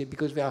why? I say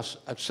because there's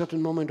at a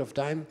certain moment of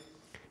time,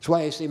 that's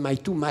why I say my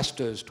 2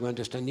 masters to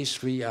understand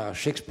history are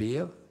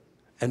Shakespeare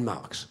and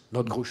Marx,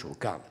 not Groucho,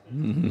 Karl.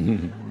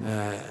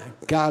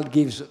 Karl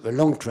gives a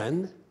long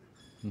trend,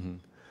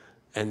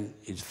 and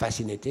it's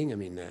fascinating. I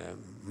mean,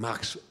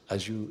 Marx,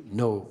 as you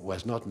know,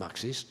 was not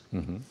Marxist.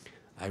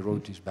 I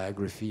wrote his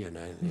biography, and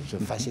he's a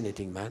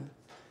fascinating man.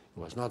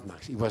 He was not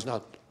Marxist. He was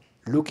not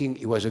looking,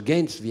 he was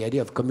against the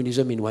idea of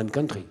communism in one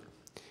country.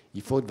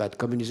 He thought that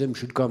communism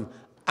should come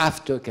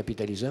after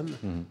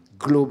capitalism,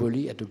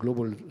 globally, at a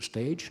global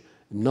stage,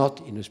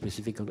 not in a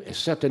specific country,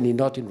 certainly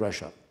not in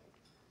Russia.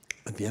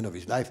 At the end of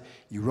his life,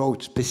 he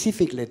wrote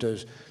specific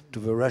letters to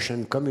the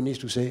Russian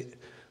communists to say,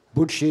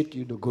 bullshit,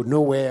 you go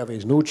nowhere,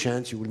 there's no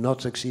chance, you will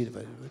not succeed.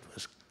 But it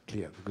was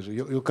clear, because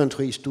your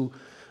country is too...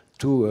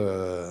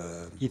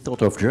 He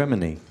thought of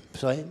Germany.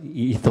 Sorry?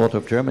 He thought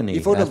of Germany. He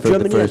thought of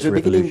Germany at the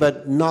beginning,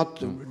 but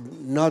not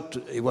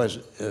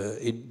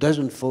it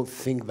doesn't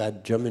think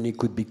that Germany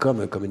could become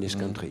a communist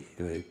country.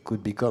 It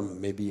could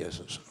become maybe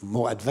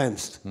more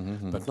advanced,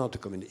 but not a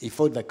communist. He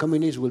thought that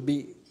communism will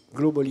be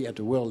globally at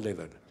a world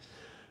level.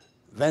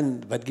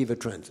 Then that give a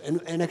trend.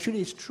 And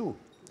actually it's true.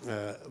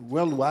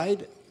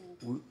 Worldwide,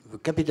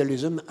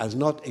 capitalism has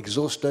not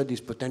exhausted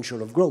its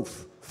potential of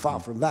growth.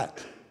 Far from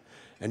that.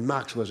 And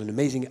Marx was an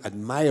amazing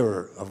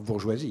admirer of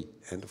bourgeoisie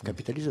and of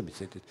capitalism. He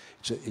said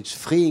it's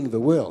freeing the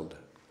world.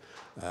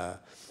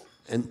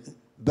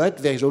 But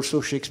there is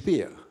also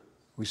Shakespeare,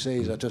 who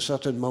says at a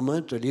certain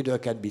moment a leader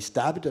can be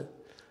stabbed,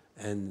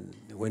 and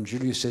when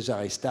Julius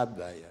Caesar is stabbed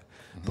by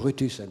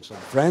Brutus and some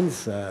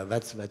friends,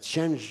 that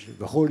changed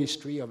the whole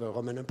history of the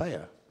Roman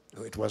Empire.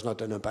 It was not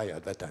an empire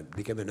at that time. It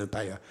became an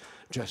empire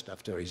just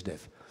after his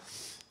death,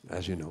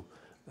 as you know.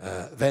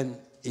 Then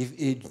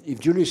if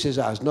Julius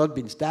Caesar has not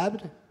been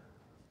stabbed,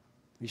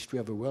 the history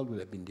of the world would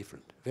have been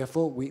different.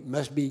 Therefore, we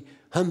must be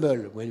humble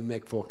when we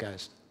make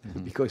forecasts,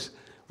 because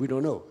we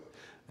don't know.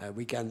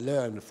 We can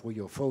learn through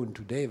your phone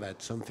today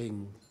that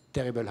something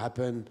terrible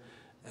happened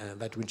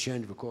that will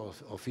change the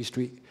course of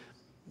history.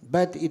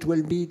 But it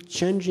will be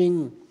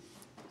changing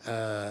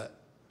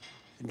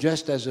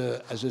just as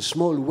a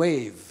small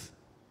wave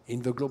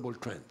in the global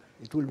trend.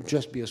 It will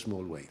just be a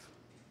small wave.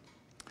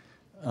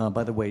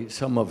 By the way,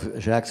 some of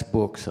Jacques'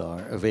 books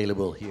are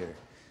available here.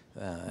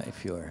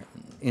 If you're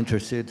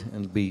interested,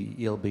 and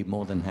he'll be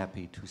more than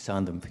happy to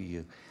sign them for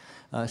you.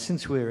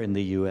 Since we're in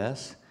the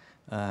US,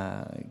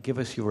 give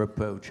us your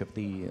approach of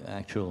the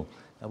actual,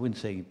 I wouldn't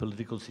say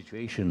political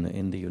situation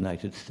in the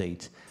United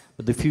States,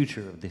 but the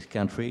future of this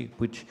country,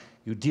 which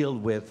you deal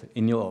with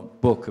in your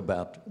book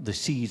about the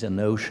seas and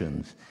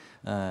oceans.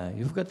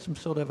 You've got some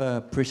sort of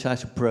a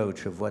precise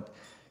approach of what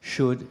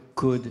should,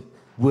 could,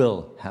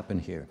 will happen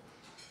here.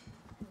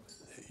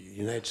 The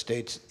United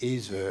States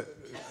is the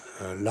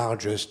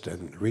largest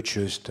and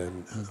richest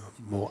and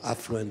more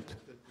affluent.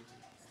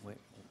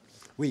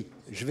 Oui,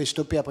 je vais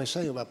stopper après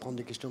ça et on va prendre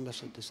des questions de la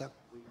salle, c'est ça?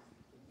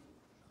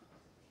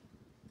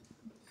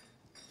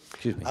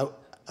 Excuse me.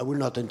 I will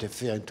not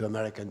interfere into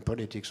American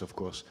politics, of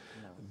course,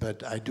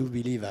 but I do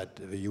believe that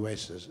the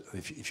US,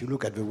 if you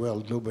look at the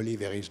world globally,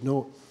 there is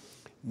no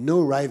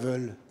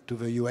rival to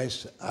the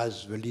US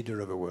as the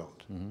leader of the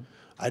world.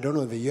 I don't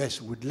know if the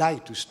US would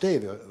like to stay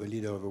the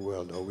leader of the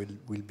world or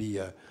will be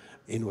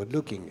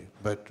inward-looking,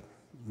 but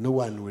no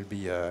one will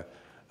be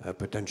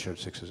potential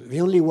success.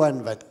 The only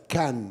one that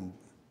can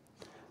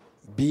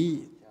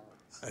be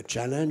a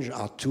challenge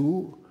are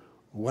two.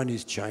 One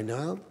is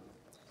China,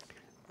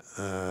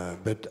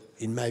 but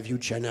in my view,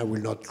 China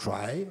will not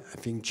try. I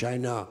think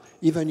China,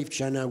 even if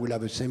China will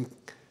have the same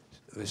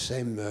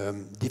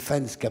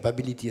defense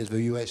capability as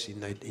the US in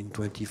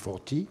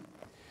 2040,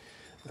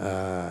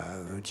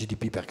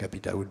 GDP per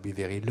capita will be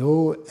very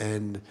low,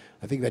 and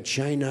I think that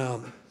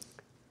China,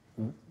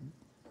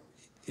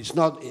 it's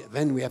not,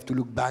 then we have to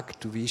look back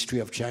to the history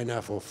of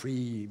China for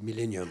 3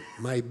 millennia.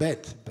 My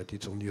bet, but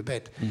it's only a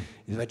bet,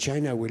 is that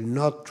China will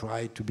not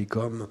try to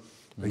become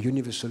a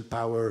universal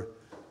power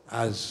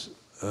as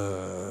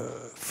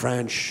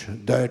French,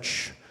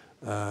 Dutch,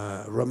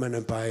 Roman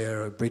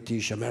Empire,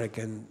 British,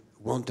 American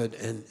wanted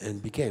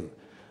and became,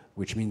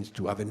 which means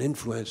to have an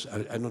influence.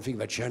 I don't think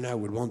that China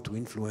will want to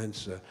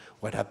influence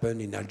what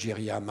happened in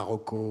Algeria,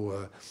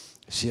 Morocco,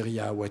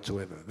 Syria,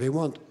 whatsoever. They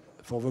want,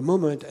 for the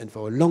moment and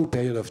for a long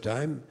period of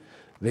time,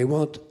 they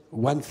want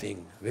one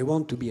thing. They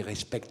want to be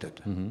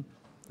respected.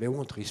 They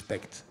want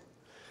respect.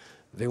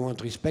 They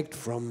want respect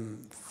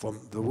from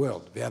the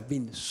world. They have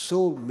been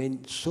so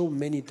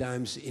many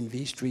times in the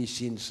history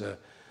since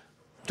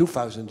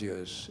 2,000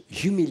 years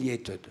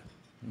humiliated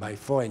by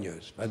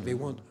foreigners, but they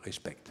want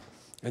respect.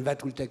 And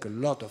that will take a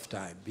lot of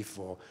time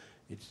before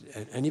it's,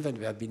 and even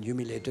they have been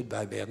humiliated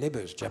by their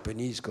neighbors,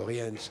 Japanese,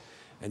 Koreans,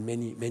 and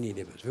many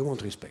neighbors. They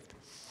want respect.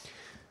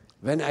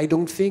 Then I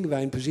don't think they're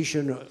in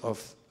position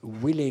of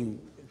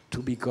willing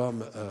to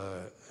become,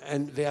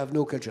 and they have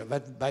no culture.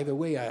 But by the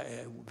way,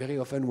 very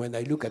often when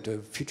I look at the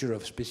future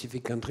of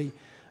specific country,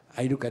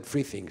 I look at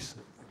three things.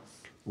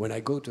 When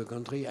I go to a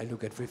country, I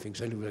look at three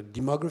things. I look at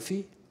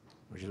demography,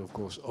 which is of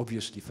course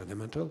obviously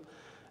fundamental.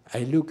 I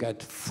look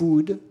at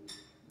food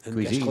and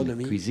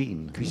gastronomy.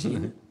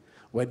 Cuisine.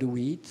 What do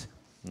we eat?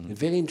 It's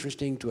very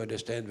interesting to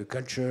understand the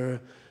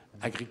culture,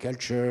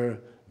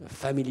 agriculture,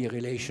 family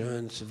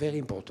relations, very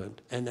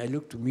important. And I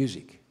look to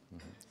music.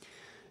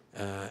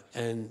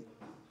 And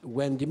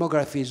when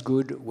demography is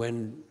good,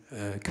 when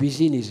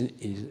cuisine is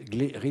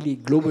really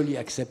globally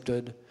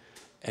accepted,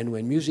 and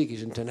when music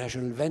is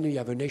international, then you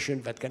have a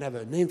nation that can have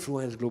an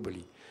influence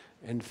globally.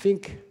 And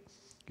think,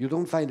 you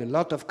don't find a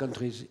lot of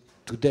countries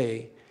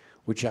today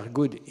which are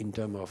good in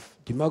terms of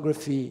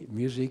demography,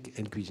 music,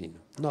 and cuisine.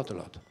 Not a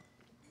lot.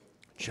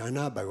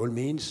 China, by all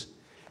means,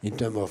 in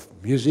terms of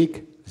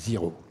music,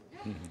 zero.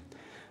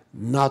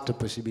 Not a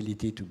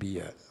possibility to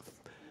be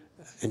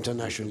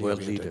internationally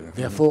world leader.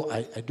 Therefore,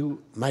 I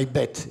do my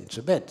bet, it's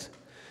a bet,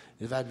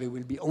 is that they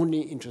will be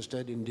only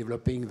interested in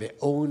developing their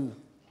own,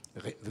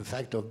 the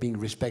fact of being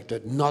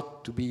respected,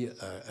 not to be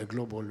a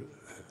global,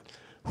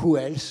 who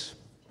else?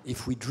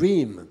 If we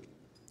dream,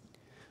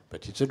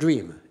 but it's a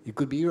dream, it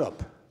could be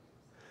Europe.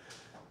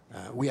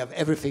 We have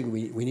everything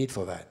we need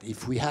for that.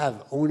 If we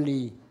have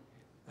only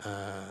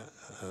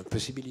a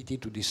possibility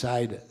to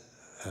decide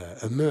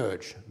a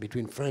merge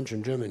between France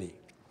and Germany,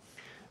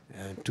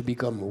 to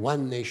become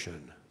one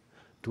nation,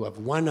 to have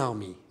one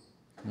army,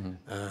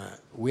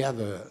 we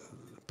have a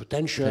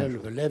potential,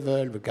 the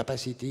level, the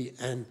capacity,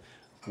 and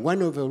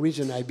one of the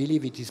reasons I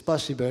believe it is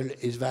possible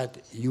is that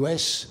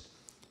US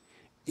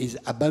is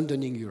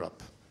abandoning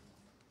Europe,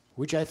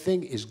 which I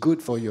think is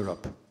good for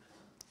Europe.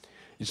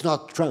 It's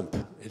not Trump.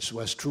 It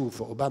was true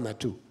for Obama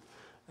too.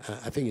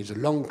 I think it's a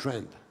long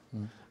trend.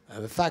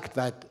 The fact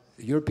that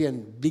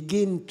Europeans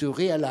begin to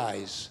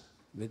realize,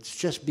 let's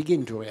just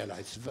begin to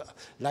realize,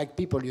 like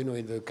people, you know,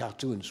 in the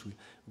cartoons, we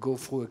go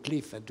through a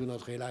cliff and do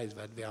not realize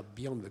that they are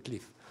beyond the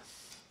cliff.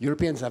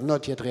 Europeans have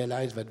not yet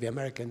realized that the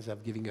Americans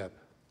have given up.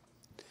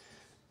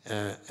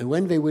 And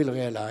when they will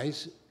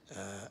realize,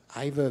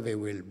 either they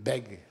will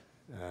beg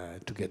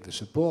to get the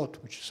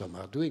support, which some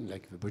are doing,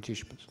 like the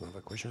British, but it's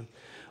another question,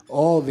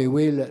 or they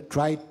will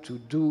try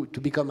to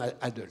become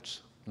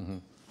adults.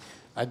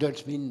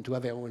 Adults mean to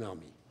have their own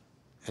army.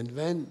 And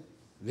then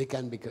they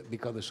can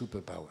become a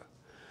superpower.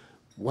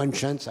 One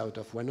chance out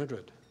of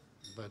 100,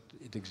 but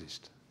it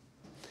exists.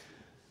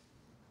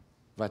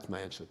 That's my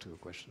answer to your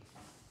question.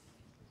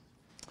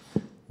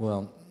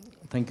 Well,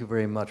 thank you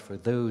very much for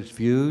those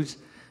views.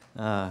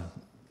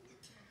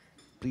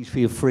 Please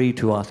feel free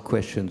to ask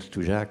questions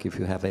to Jacques if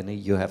you have any.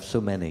 You have so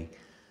many.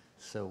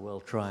 So we'll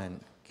try and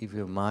give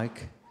you a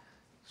mic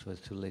so as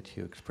to let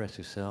you express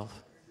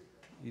yourself.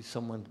 Is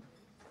someone?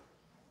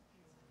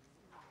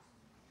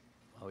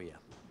 Oh yeah,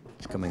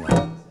 it's coming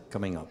up.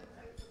 Coming up.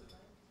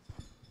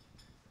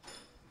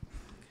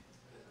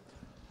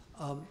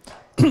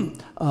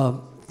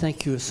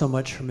 Thank you so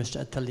much for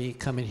Mr. Attali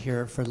coming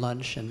here for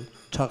lunch and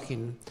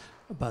talking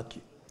about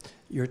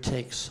your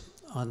takes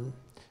on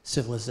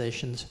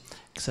civilizations,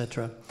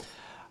 etc.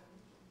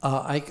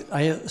 I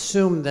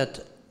assume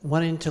that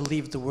wanting to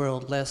leave the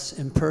world less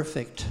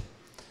imperfect,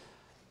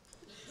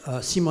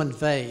 Simone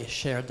Weil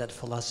shared that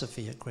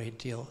philosophy a great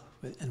deal,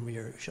 and we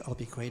should all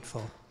be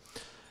grateful.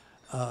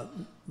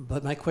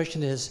 But my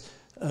question is,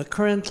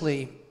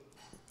 currently,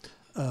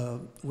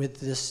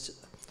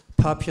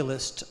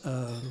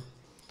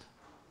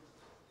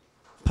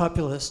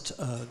 populist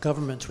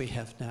government we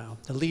have now,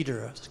 the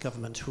leader of this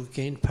government who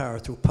gained power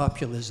through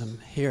populism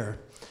here,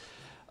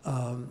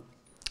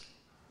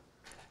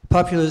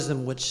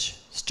 populism which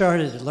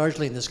started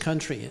largely in this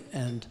country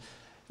and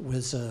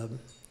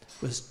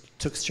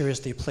took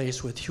seriously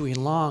place with Huey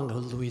Long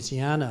of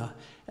Louisiana,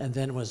 and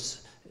then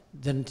was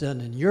then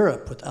done in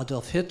Europe with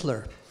Adolf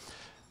Hitler.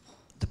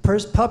 The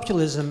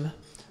populism,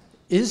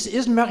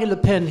 is Marie Le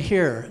Pen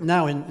here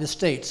now in the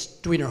States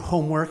doing her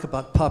homework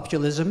about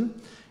populism?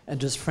 And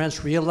does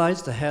France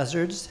realize the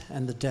hazards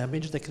and the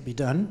damage that could be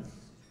done?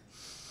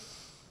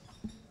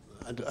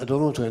 I don't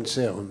know to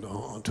answer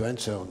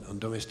on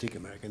domestic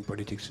American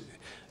politics.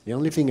 The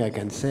only thing I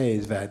can say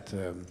is that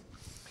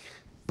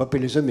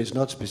populism is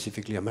not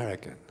specifically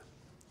American.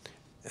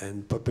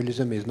 And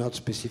populism is not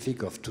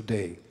specific of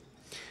today.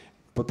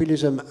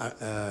 Populism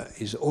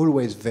is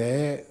always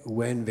there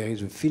when there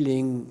is a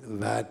feeling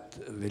that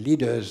the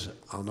leaders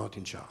are not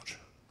in charge.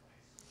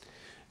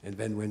 And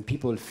then when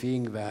people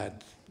think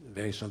that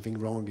there is something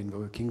wrong in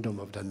the kingdom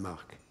of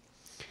Denmark.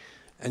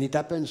 And it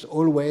happens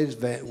always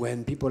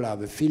when people have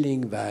the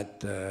feeling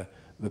that the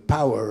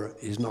power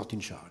is not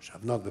in charge,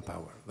 have not the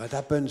power. That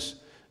happens,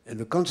 and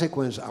the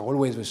consequences are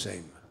always the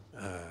same.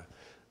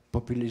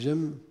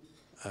 Populism,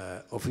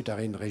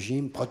 authoritarian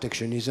regime,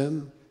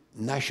 protectionism,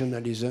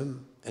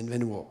 nationalism, and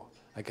then war.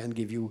 I can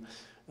give you,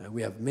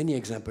 we have many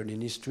examples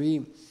in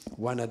history,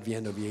 one at the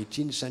end of the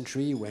 18th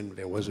century when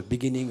there was a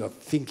beginning of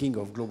thinking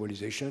of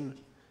globalization.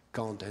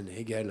 Kant and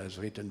Hegel has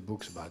written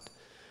books about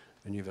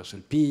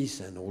universal peace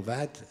and all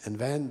that, and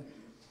then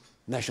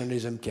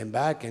nationalism came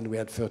back and we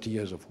had 30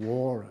 years of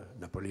war,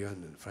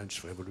 Napoleon and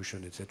French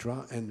Revolution,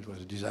 etc., and it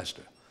was a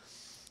disaster.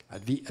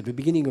 At the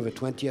beginning of the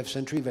 20th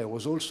century there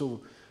was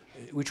also,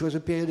 which was a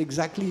period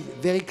exactly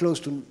very close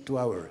to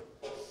our,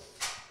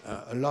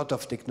 a lot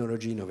of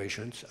technology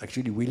innovations.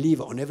 Actually, we live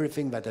on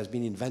everything that has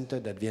been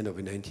invented at the end of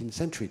the 19th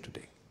century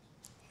today.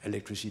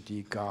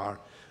 Electricity, car,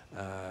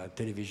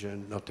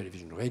 television, not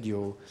television,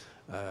 radio,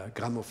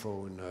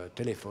 gramophone,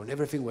 telephone,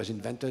 everything was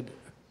invented,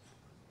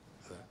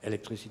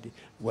 electricity,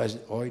 was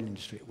oil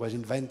industry, was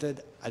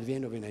invented at the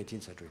end of the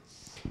 19th century.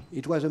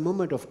 It was a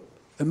moment of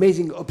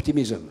amazing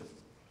optimism.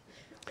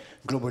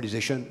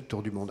 Globalization,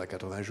 Tour du Monde à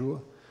 80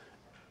 jours.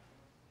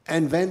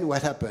 And then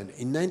what happened?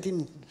 In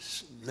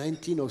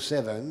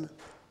 1907,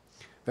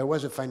 there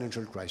was a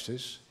financial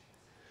crisis,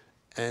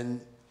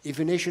 and if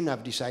a nation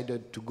have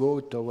decided to go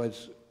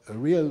towards a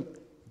real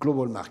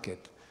global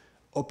market,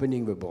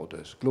 opening the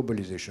borders,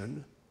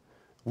 globalization,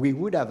 we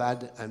would have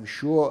had, I'm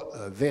sure,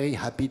 a very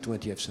happy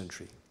 20th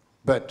century.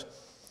 But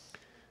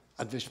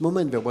at this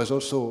moment, there was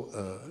also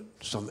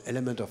some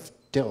element of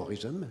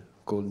terrorism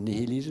called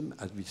nihilism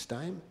at this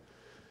time.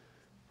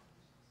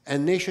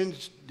 And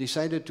nations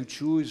decided to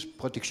choose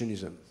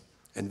protectionism.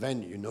 And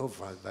then, you know,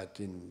 that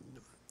in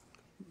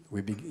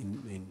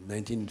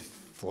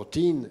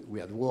 1914, we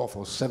had war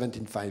for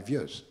 75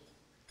 years.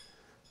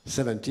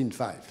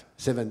 75,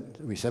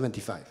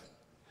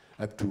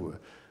 up to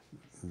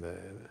the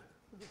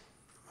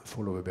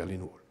fall of the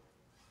Berlin Wall.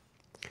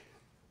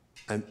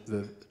 And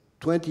the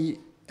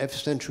 20th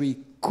century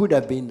could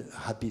have been a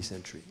happy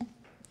century.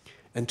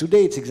 And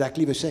today it's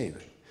exactly the same.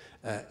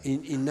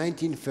 In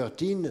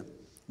 1913,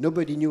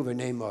 nobody knew the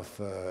name of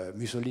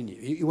Mussolini.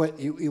 He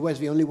was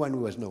the only one who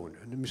was known.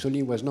 And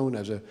Mussolini was known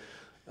as a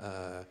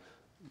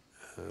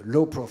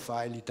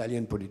low-profile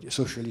Italian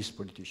socialist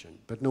politician.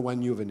 But no one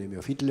knew the name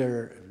of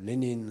Hitler,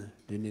 Lenin.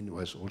 Lenin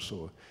was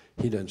also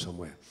hidden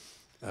somewhere.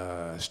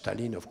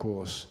 Stalin, of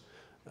course.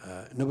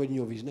 Nobody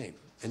knew of his name.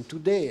 And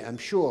today, I'm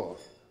sure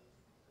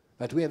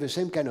that we have the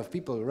same kind of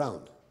people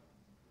around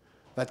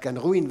that can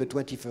ruin the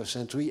 21st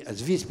century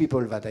as these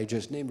people that I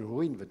just named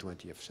ruined the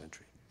 20th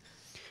century.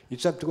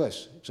 It's up to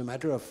us. It's a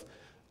matter of,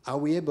 are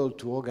we able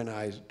to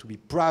organize, to be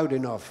proud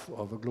enough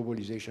of a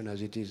globalization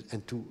as it is,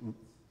 and to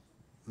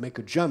make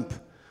a jump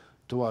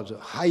towards a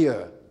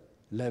higher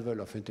level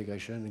of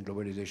integration and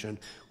globalization,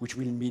 which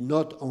will be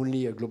not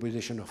only a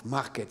globalization of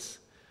markets,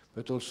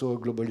 but also a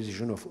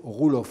globalization of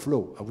rule of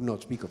law. I would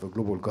not speak of a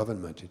global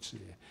government, it's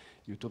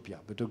utopia,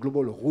 but a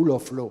global rule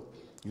of law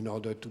in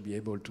order to be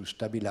able to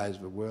stabilize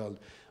the world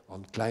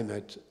on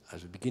climate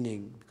as a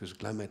beginning, because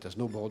climate has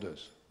no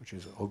borders, which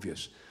is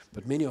obvious.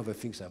 But many other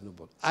things have no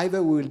borders.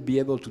 Either we will be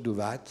able to do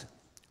that,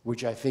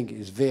 which I think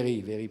is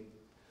very, very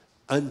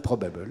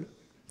improbable.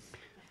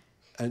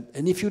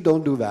 And if you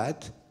don't do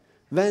that,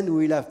 then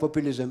we'll have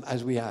populism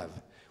as we have,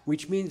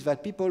 which means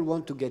that people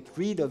want to get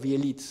rid of the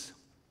elites.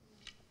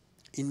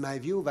 In my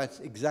view, that's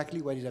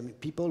exactly what it is.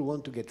 People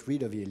want to get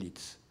rid of the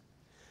elites.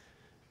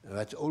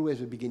 That's always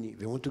the beginning.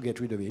 They want to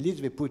get rid of the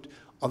elites. They put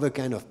other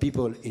kind of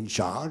people in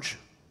charge.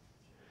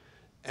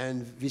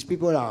 And these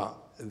people are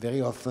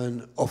very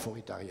often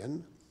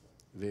authoritarian.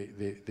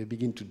 They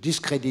begin to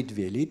discredit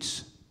the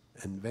elites.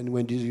 And then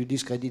when you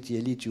discredit the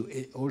elite, you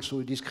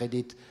also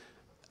discredit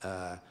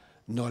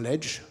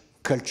knowledge,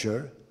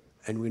 culture,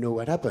 and we know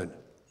what happened.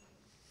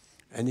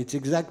 And it's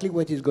exactly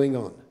what is going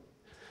on.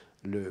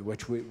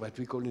 What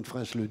we call in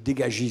France le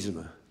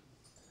dégagisme.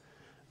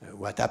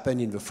 what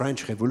happened in the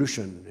French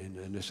Revolution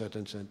in a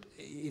certain sense.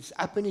 It's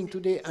happening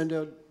today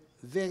under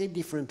very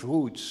different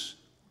roots.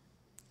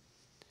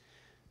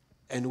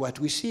 And what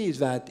we see is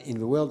that in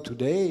the world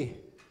today,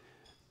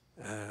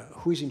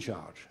 who is in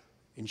charge?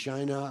 In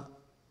China,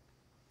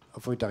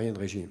 authoritarian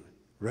regime.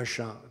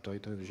 Russia,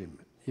 authoritarian regime.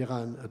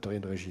 Iran,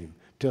 authoritarian regime.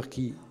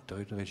 Turkey,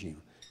 authoritarian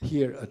regime.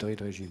 Here,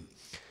 authoritarian regime.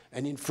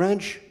 And in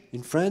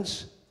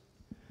France,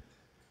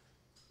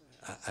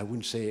 I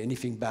wouldn't say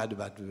anything bad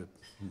about the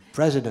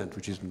president,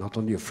 which is not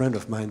only a friend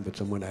of mine, but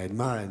someone I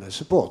admire and I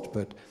support.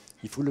 But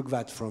if we look at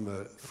that from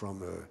a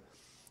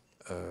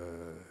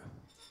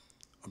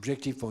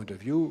objective point of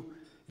view,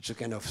 it's a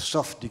kind of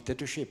soft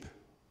dictatorship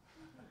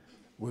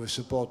with the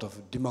support of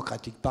a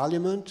democratic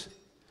parliament,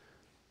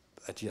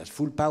 but he has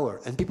full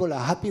power. And people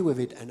are happy with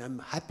it, and I'm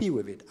happy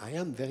with it. I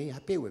am very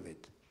happy with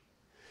it.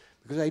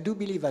 Because I do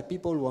believe that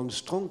people want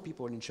strong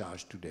people in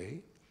charge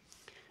today.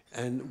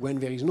 And when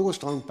there is no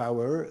strong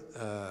power,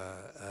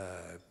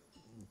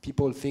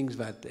 people think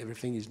that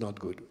everything is not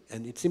good.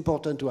 And it's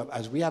important to have,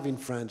 as we have in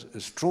France, a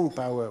strong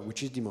power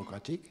which is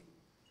democratic,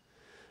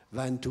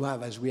 than to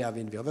have, as we have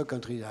in the other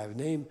countries I have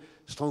named,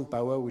 strong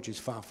power which is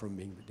far from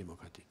being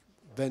democratic.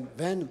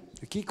 Then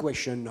the key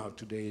question now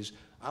today is,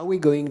 are we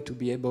going to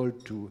be able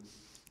to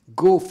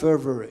go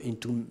further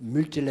into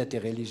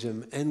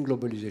multilateralism and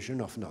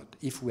globalization or not?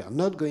 If we are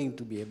not going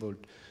to be able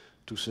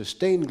to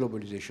sustain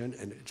globalization,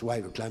 and it's why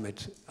the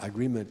climate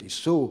agreement is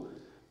so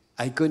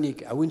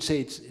iconic. I wouldn't say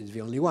it's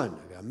the only one.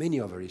 There are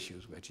many other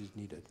issues which is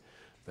needed.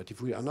 But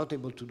if we are not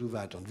able to do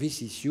that on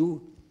this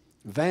issue,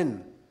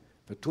 then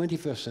the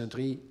 21st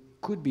century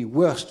could be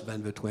worse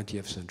than the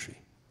 20th century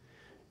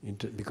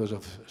because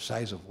of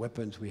size of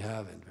weapons we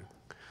have and the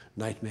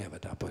nightmare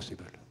that are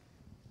possible.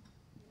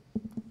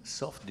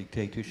 Soft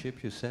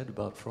dictatorship, you said,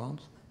 about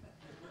France?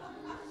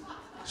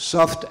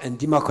 Soft and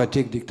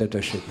democratic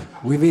dictatorship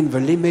within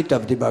the limit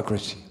of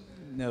democracy.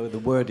 No, the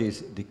word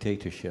is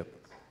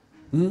dictatorship.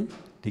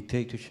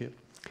 Dictatorship?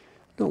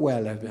 No,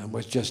 well, I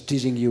was just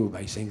teasing you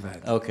by saying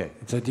that. Okay.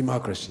 It's a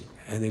democracy,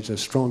 and it's a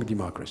strong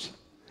democracy.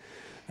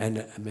 And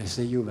I may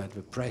say you that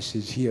the press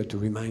is here to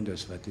remind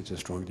us that it's a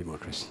strong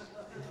democracy.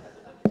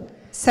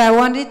 So I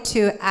wanted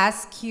to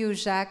ask you,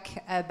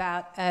 Jacques,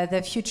 about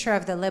the future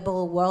of the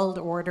liberal world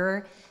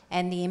order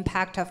and the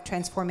impact of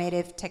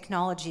transformative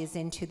technologies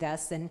into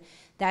this. And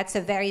that's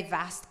a very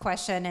vast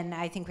question, and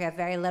I think we have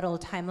very little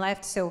time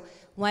left. So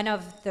one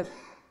of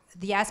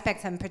the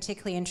aspects I'm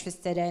particularly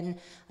interested in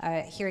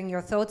hearing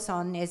your thoughts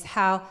on is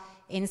how,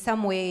 in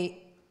some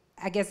way,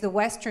 I guess the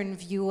Western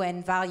view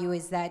and value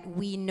is that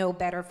we know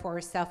better for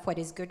ourselves what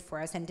is good for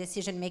us, and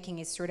decision-making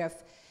is sort of,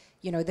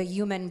 you know, the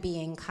human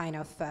being kind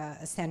of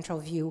a central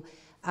view.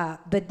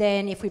 But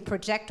then if we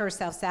project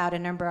ourselves out a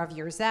number of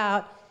years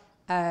out,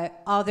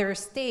 other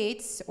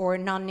states or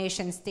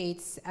non-nation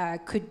states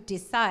could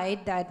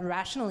decide that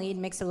rationally it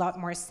makes a lot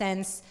more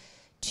sense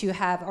to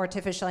have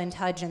artificial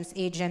intelligence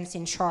agents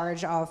in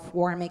charge of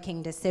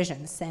war-making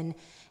decisions.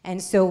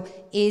 And so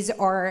is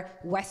our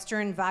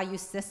Western value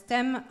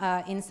system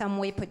in some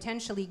way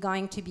potentially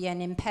going to be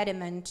an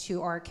impediment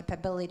to our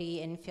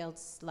capability in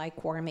fields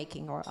like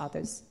war-making or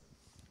others?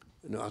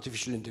 No,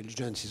 artificial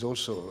intelligence is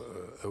also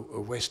a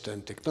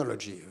Western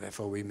technology,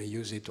 therefore we may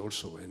use it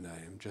also, and I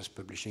am just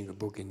publishing a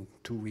book in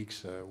 2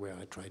 weeks where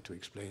I try to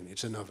explain.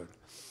 It's a novel,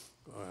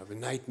 the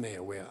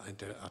nightmare where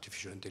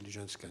artificial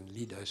intelligence can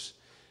lead us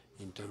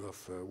in terms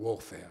of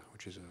warfare,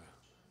 which is a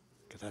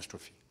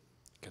catastrophe.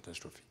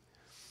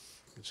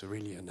 It's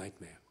really a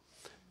nightmare,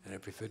 and I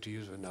prefer to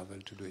use a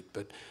novel to do it.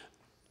 But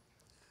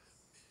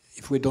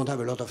if we don't have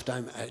a lot of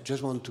time, I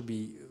just want to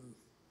be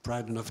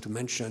proud enough to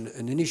mention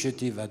an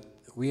initiative that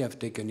we have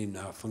taken in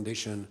our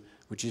foundation,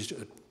 which is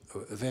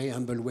a very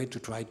humble way to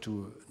try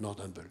to, not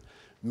humble,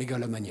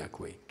 megalomaniac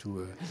way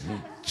to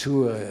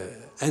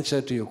answer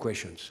to your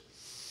questions.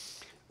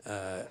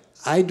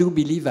 I do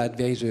believe that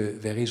there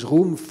is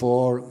room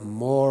for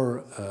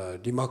more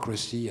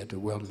democracy at the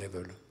world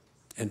level,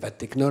 and that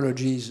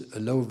technologies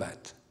allow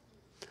that.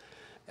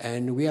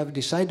 And we have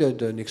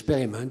decided an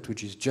experiment,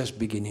 which is just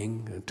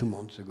beginning 2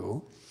 months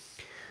ago,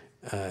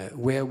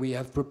 where we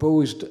have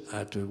proposed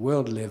at a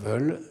world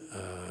level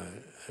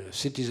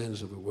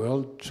citizens of the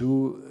world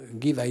to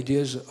give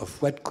ideas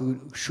of what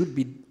should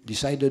be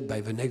decided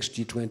by the next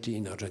G20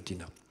 in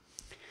Argentina,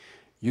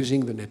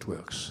 using the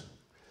networks.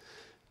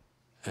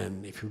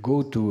 And if you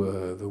go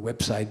to the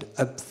website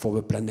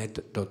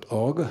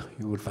upfortheplanet.org,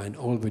 you will find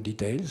all the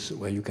details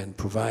where you can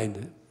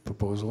provide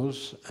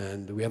proposals.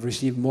 And we have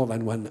received more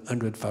than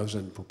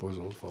 100,000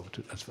 proposals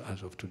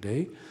as of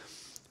today.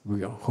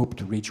 We hope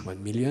to reach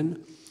 1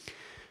 million.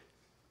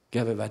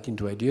 Gather that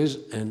into ideas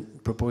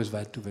and propose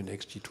that to the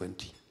next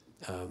G20.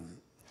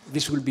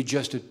 This will be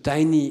just a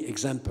tiny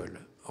example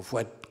of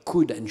what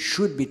could and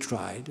should be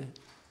tried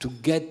to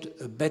get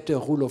a better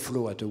rule of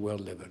law at the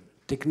world level.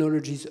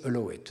 Technologies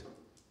allow it.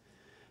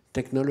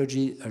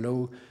 Technology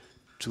allow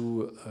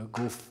to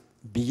go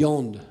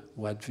beyond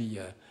what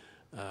the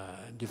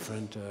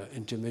different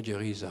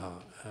intermediaries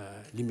are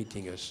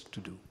limiting us to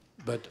do.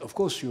 But of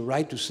course, you're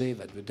right to say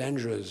that the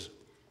dangers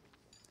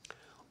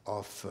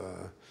of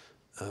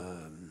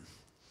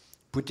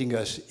putting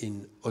us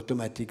in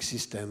automatic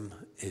system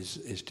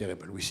is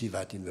terrible. We see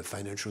that in the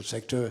financial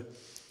sector,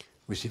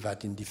 we see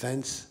that in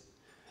defense,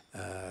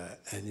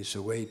 and it's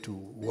a way to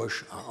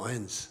wash our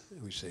hands.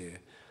 We say,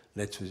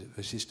 let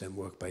the system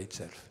work by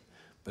itself.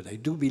 But I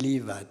do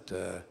believe that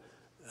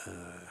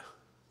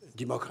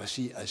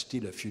democracy has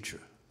still a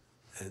future,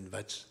 and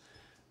that's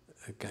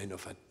a kind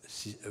of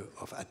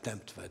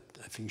attempt that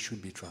I think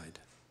should be tried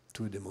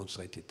to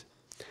demonstrate it.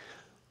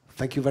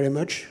 Thank you very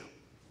much.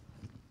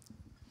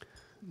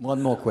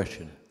 One more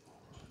question.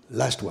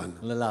 Last one.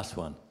 The last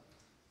one.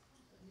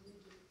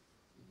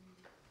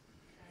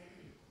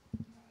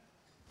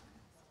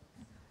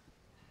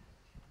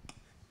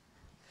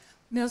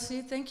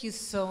 Merci, thank you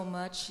so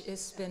much.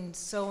 It's been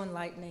so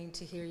enlightening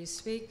to hear you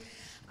speak.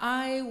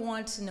 I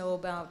want to know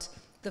about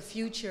the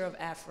future of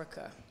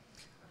Africa,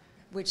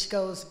 which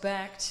goes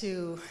back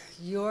to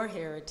your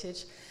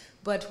heritage.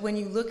 But when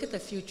you look at the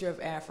future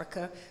of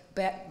Africa,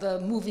 the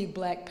movie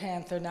Black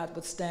Panther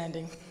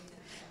notwithstanding,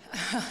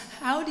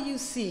 how do you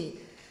see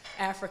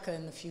Africa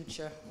in the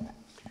future?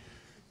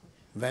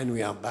 Then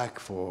we are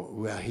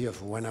here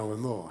for 1 hour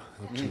more.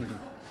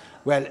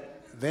 Well,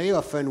 very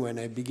often when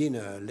I begin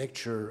a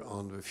lecture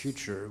on the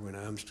future, when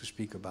I am to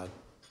speak about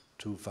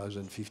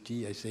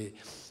 2050, I say,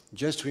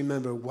 just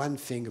remember one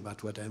thing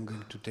about what I'm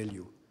going to tell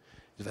you,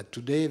 is that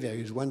today there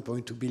is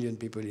 1.2 billion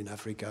people in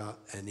Africa,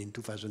 and in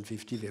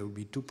 2050 there will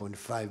be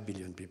 2.5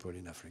 billion people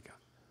in Africa.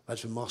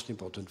 That's the most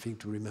important thing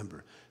to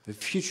remember. The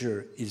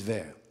future is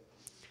there.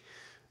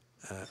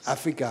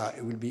 Africa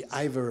will be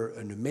either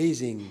an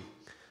amazing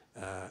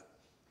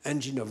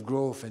engine of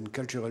growth and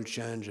cultural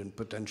change and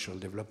potential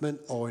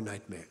development, or a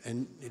nightmare.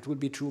 And it will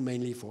be true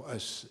mainly for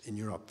us in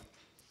Europe.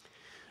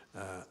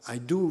 I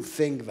do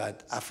think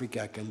that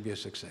Africa can be a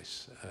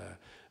success.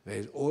 There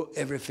is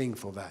everything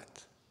for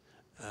that.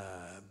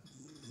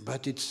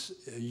 But it's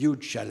a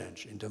huge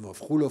challenge in terms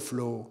of rule of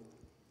law,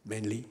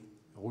 mainly,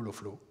 rule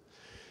of law.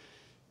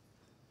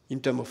 In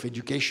terms of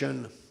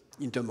education,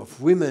 in terms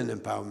of women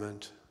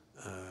empowerment.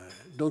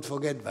 Don't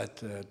forget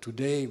that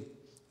today,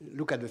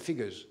 look at the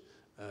figures.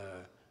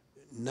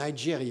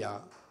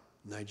 Nigeria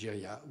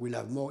will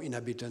have more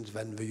inhabitants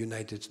than the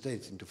United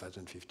States in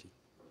 2050.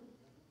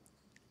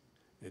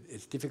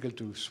 It's difficult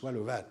to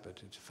swallow that, but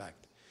it's a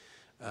fact.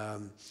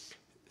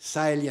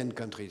 Sahelian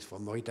countries,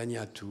 from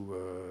Mauritania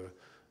to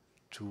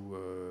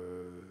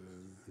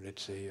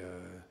let's say,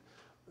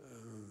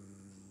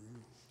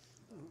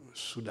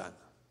 Sudan,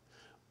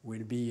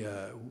 will be,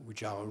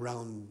 which are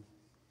around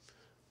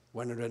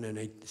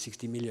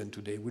 160 million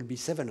today, will be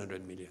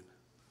 700 million.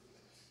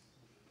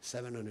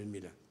 700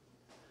 million.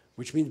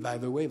 Which means, by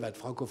the way, that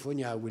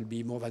Francophonia will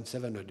be more than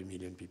 700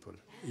 million people.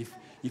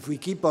 If we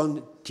keep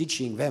on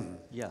teaching them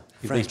if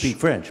they speak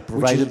French,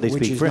 provided they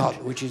speak French.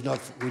 Which is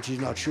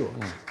not sure.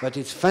 But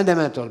it's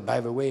fundamental,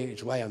 by the way,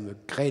 it's why I'm a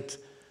great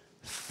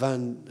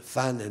fan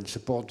and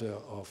supporter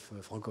of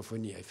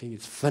Francophonie. I think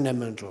it's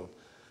fundamental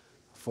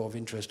for the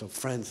interest of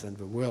France and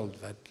the world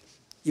that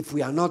if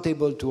we are not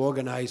able to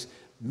organize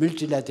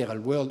multilateral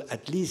world,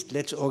 at least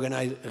let's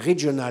organize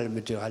regional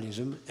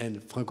multilateralism,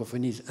 and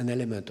Francophonie is an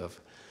element of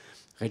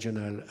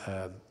regional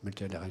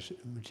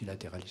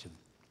multilateralism.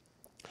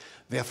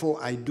 Therefore,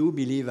 I do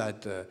believe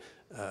that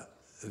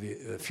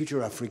the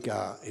future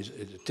Africa is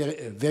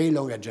a very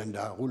long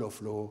agenda, rule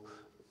of law,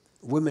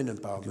 women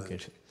empowerment.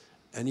 Education.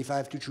 And if I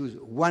have to choose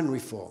one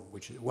reform,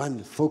 which is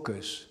one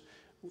focus,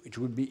 it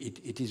would be,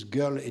 it is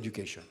girl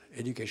education,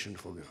 education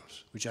for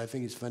girls, which I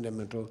think is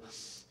fundamental.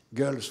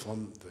 Girls,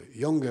 from the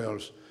young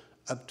girls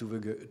up to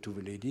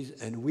the ladies,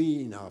 and we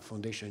in our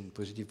foundation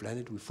Positive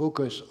Planet, we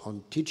focus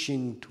on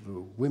teaching to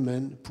the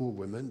women, poor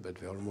women, but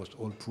they're almost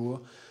all poor,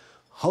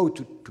 how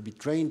to be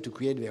trained to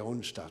create their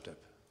own startup.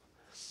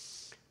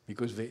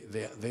 Because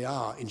they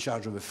are in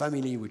charge of a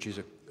family, which is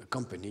a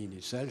company in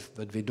itself,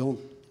 but they don't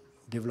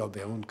develop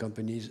their own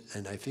companies,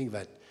 and I think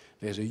that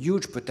there's a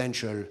huge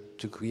potential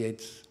to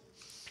create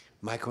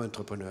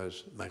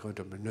micro-entrepreneurs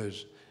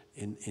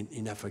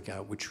in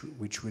Africa, which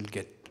will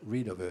get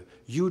rid of a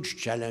huge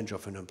challenge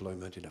of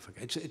unemployment in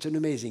Africa. It's an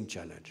amazing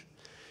challenge.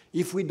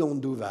 If we don't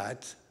do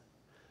that,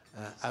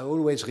 I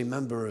always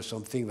remember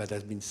something that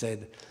has been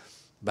said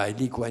by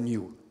Lee Kuan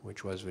Yew,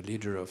 which was the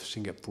leader of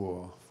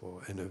Singapore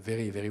and a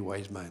very, very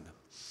wise man,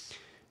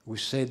 who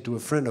said to a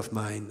friend of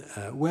mine,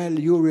 well,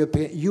 you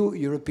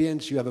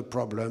Europeans, you have a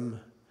problem.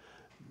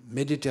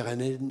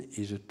 Mediterranean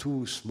is a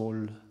too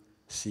small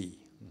sea.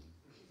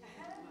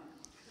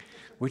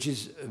 Which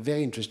is a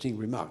very interesting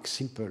remark,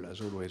 simple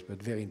as always,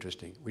 but very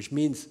interesting, which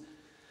means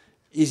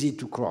easy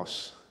to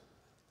cross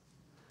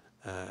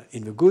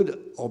in the good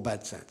or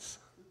bad sense.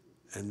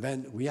 And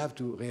then we have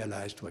to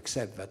realize, to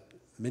accept that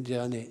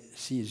Mediterranean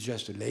Sea is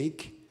just a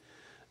lake,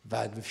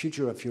 that the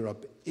future of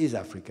Europe is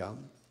Africa,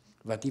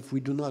 that if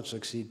we do not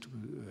succeed to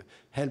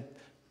help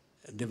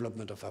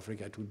development of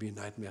Africa, it will be a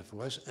nightmare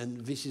for us.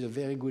 And this is a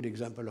very good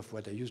example of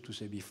what I used to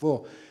say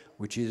before,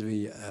 which is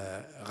the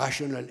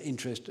rational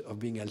interest of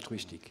being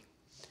altruistic.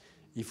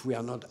 If we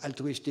are not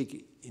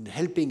altruistic in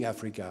helping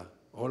Africa,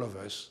 all of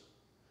us,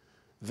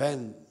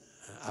 then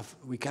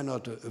we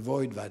cannot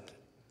avoid that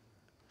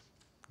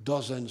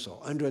dozens or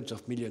hundreds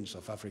of millions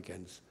of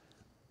Africans,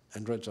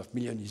 hundreds of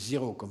millions is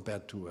zero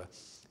compared to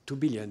 2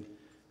 billion,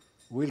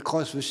 will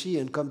cross the sea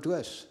and come to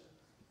us.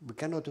 We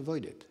cannot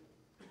avoid it,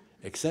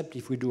 except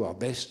if we do our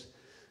best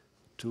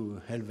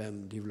to help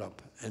them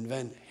develop. And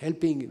then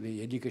helping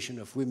the education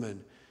of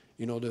women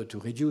in order to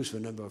reduce the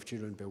number of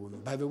children per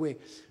woman. By the way,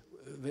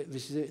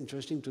 this is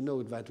interesting to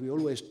note that we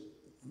always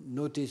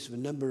notice the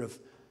number of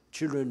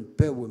children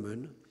per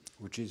woman,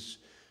 which is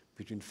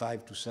between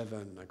 5 to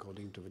 7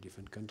 according to the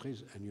different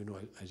countries. And you know,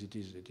 as it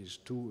is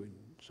 2 in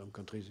some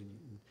countries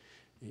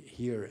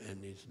here,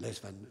 and it's less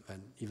than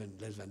even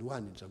less than 1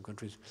 in some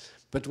countries.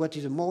 But what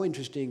is more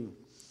interesting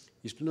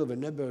is to know the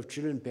number of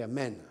children per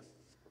man.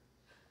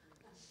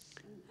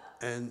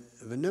 And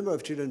the number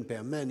of children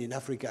per man in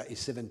Africa is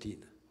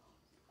 17,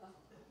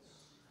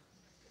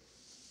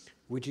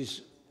 which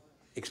is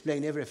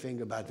explain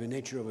everything about the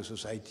nature of a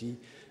society,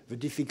 the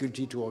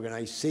difficulty to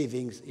organize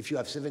savings. If you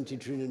have 17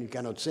 children, you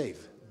cannot save.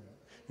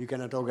 You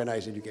cannot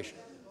organize education.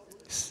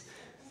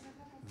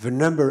 The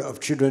number of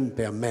children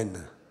per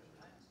man.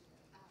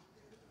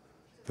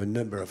 The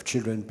number of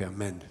children per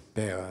man,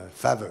 per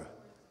father.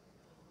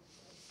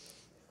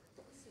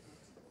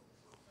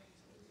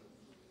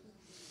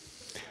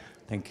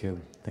 Thank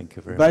you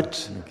very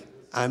much. But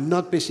I'm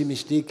not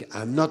pessimistic,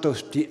 I'm not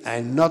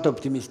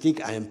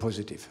optimistic, I am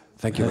positive.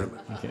 Thank you very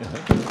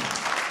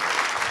much.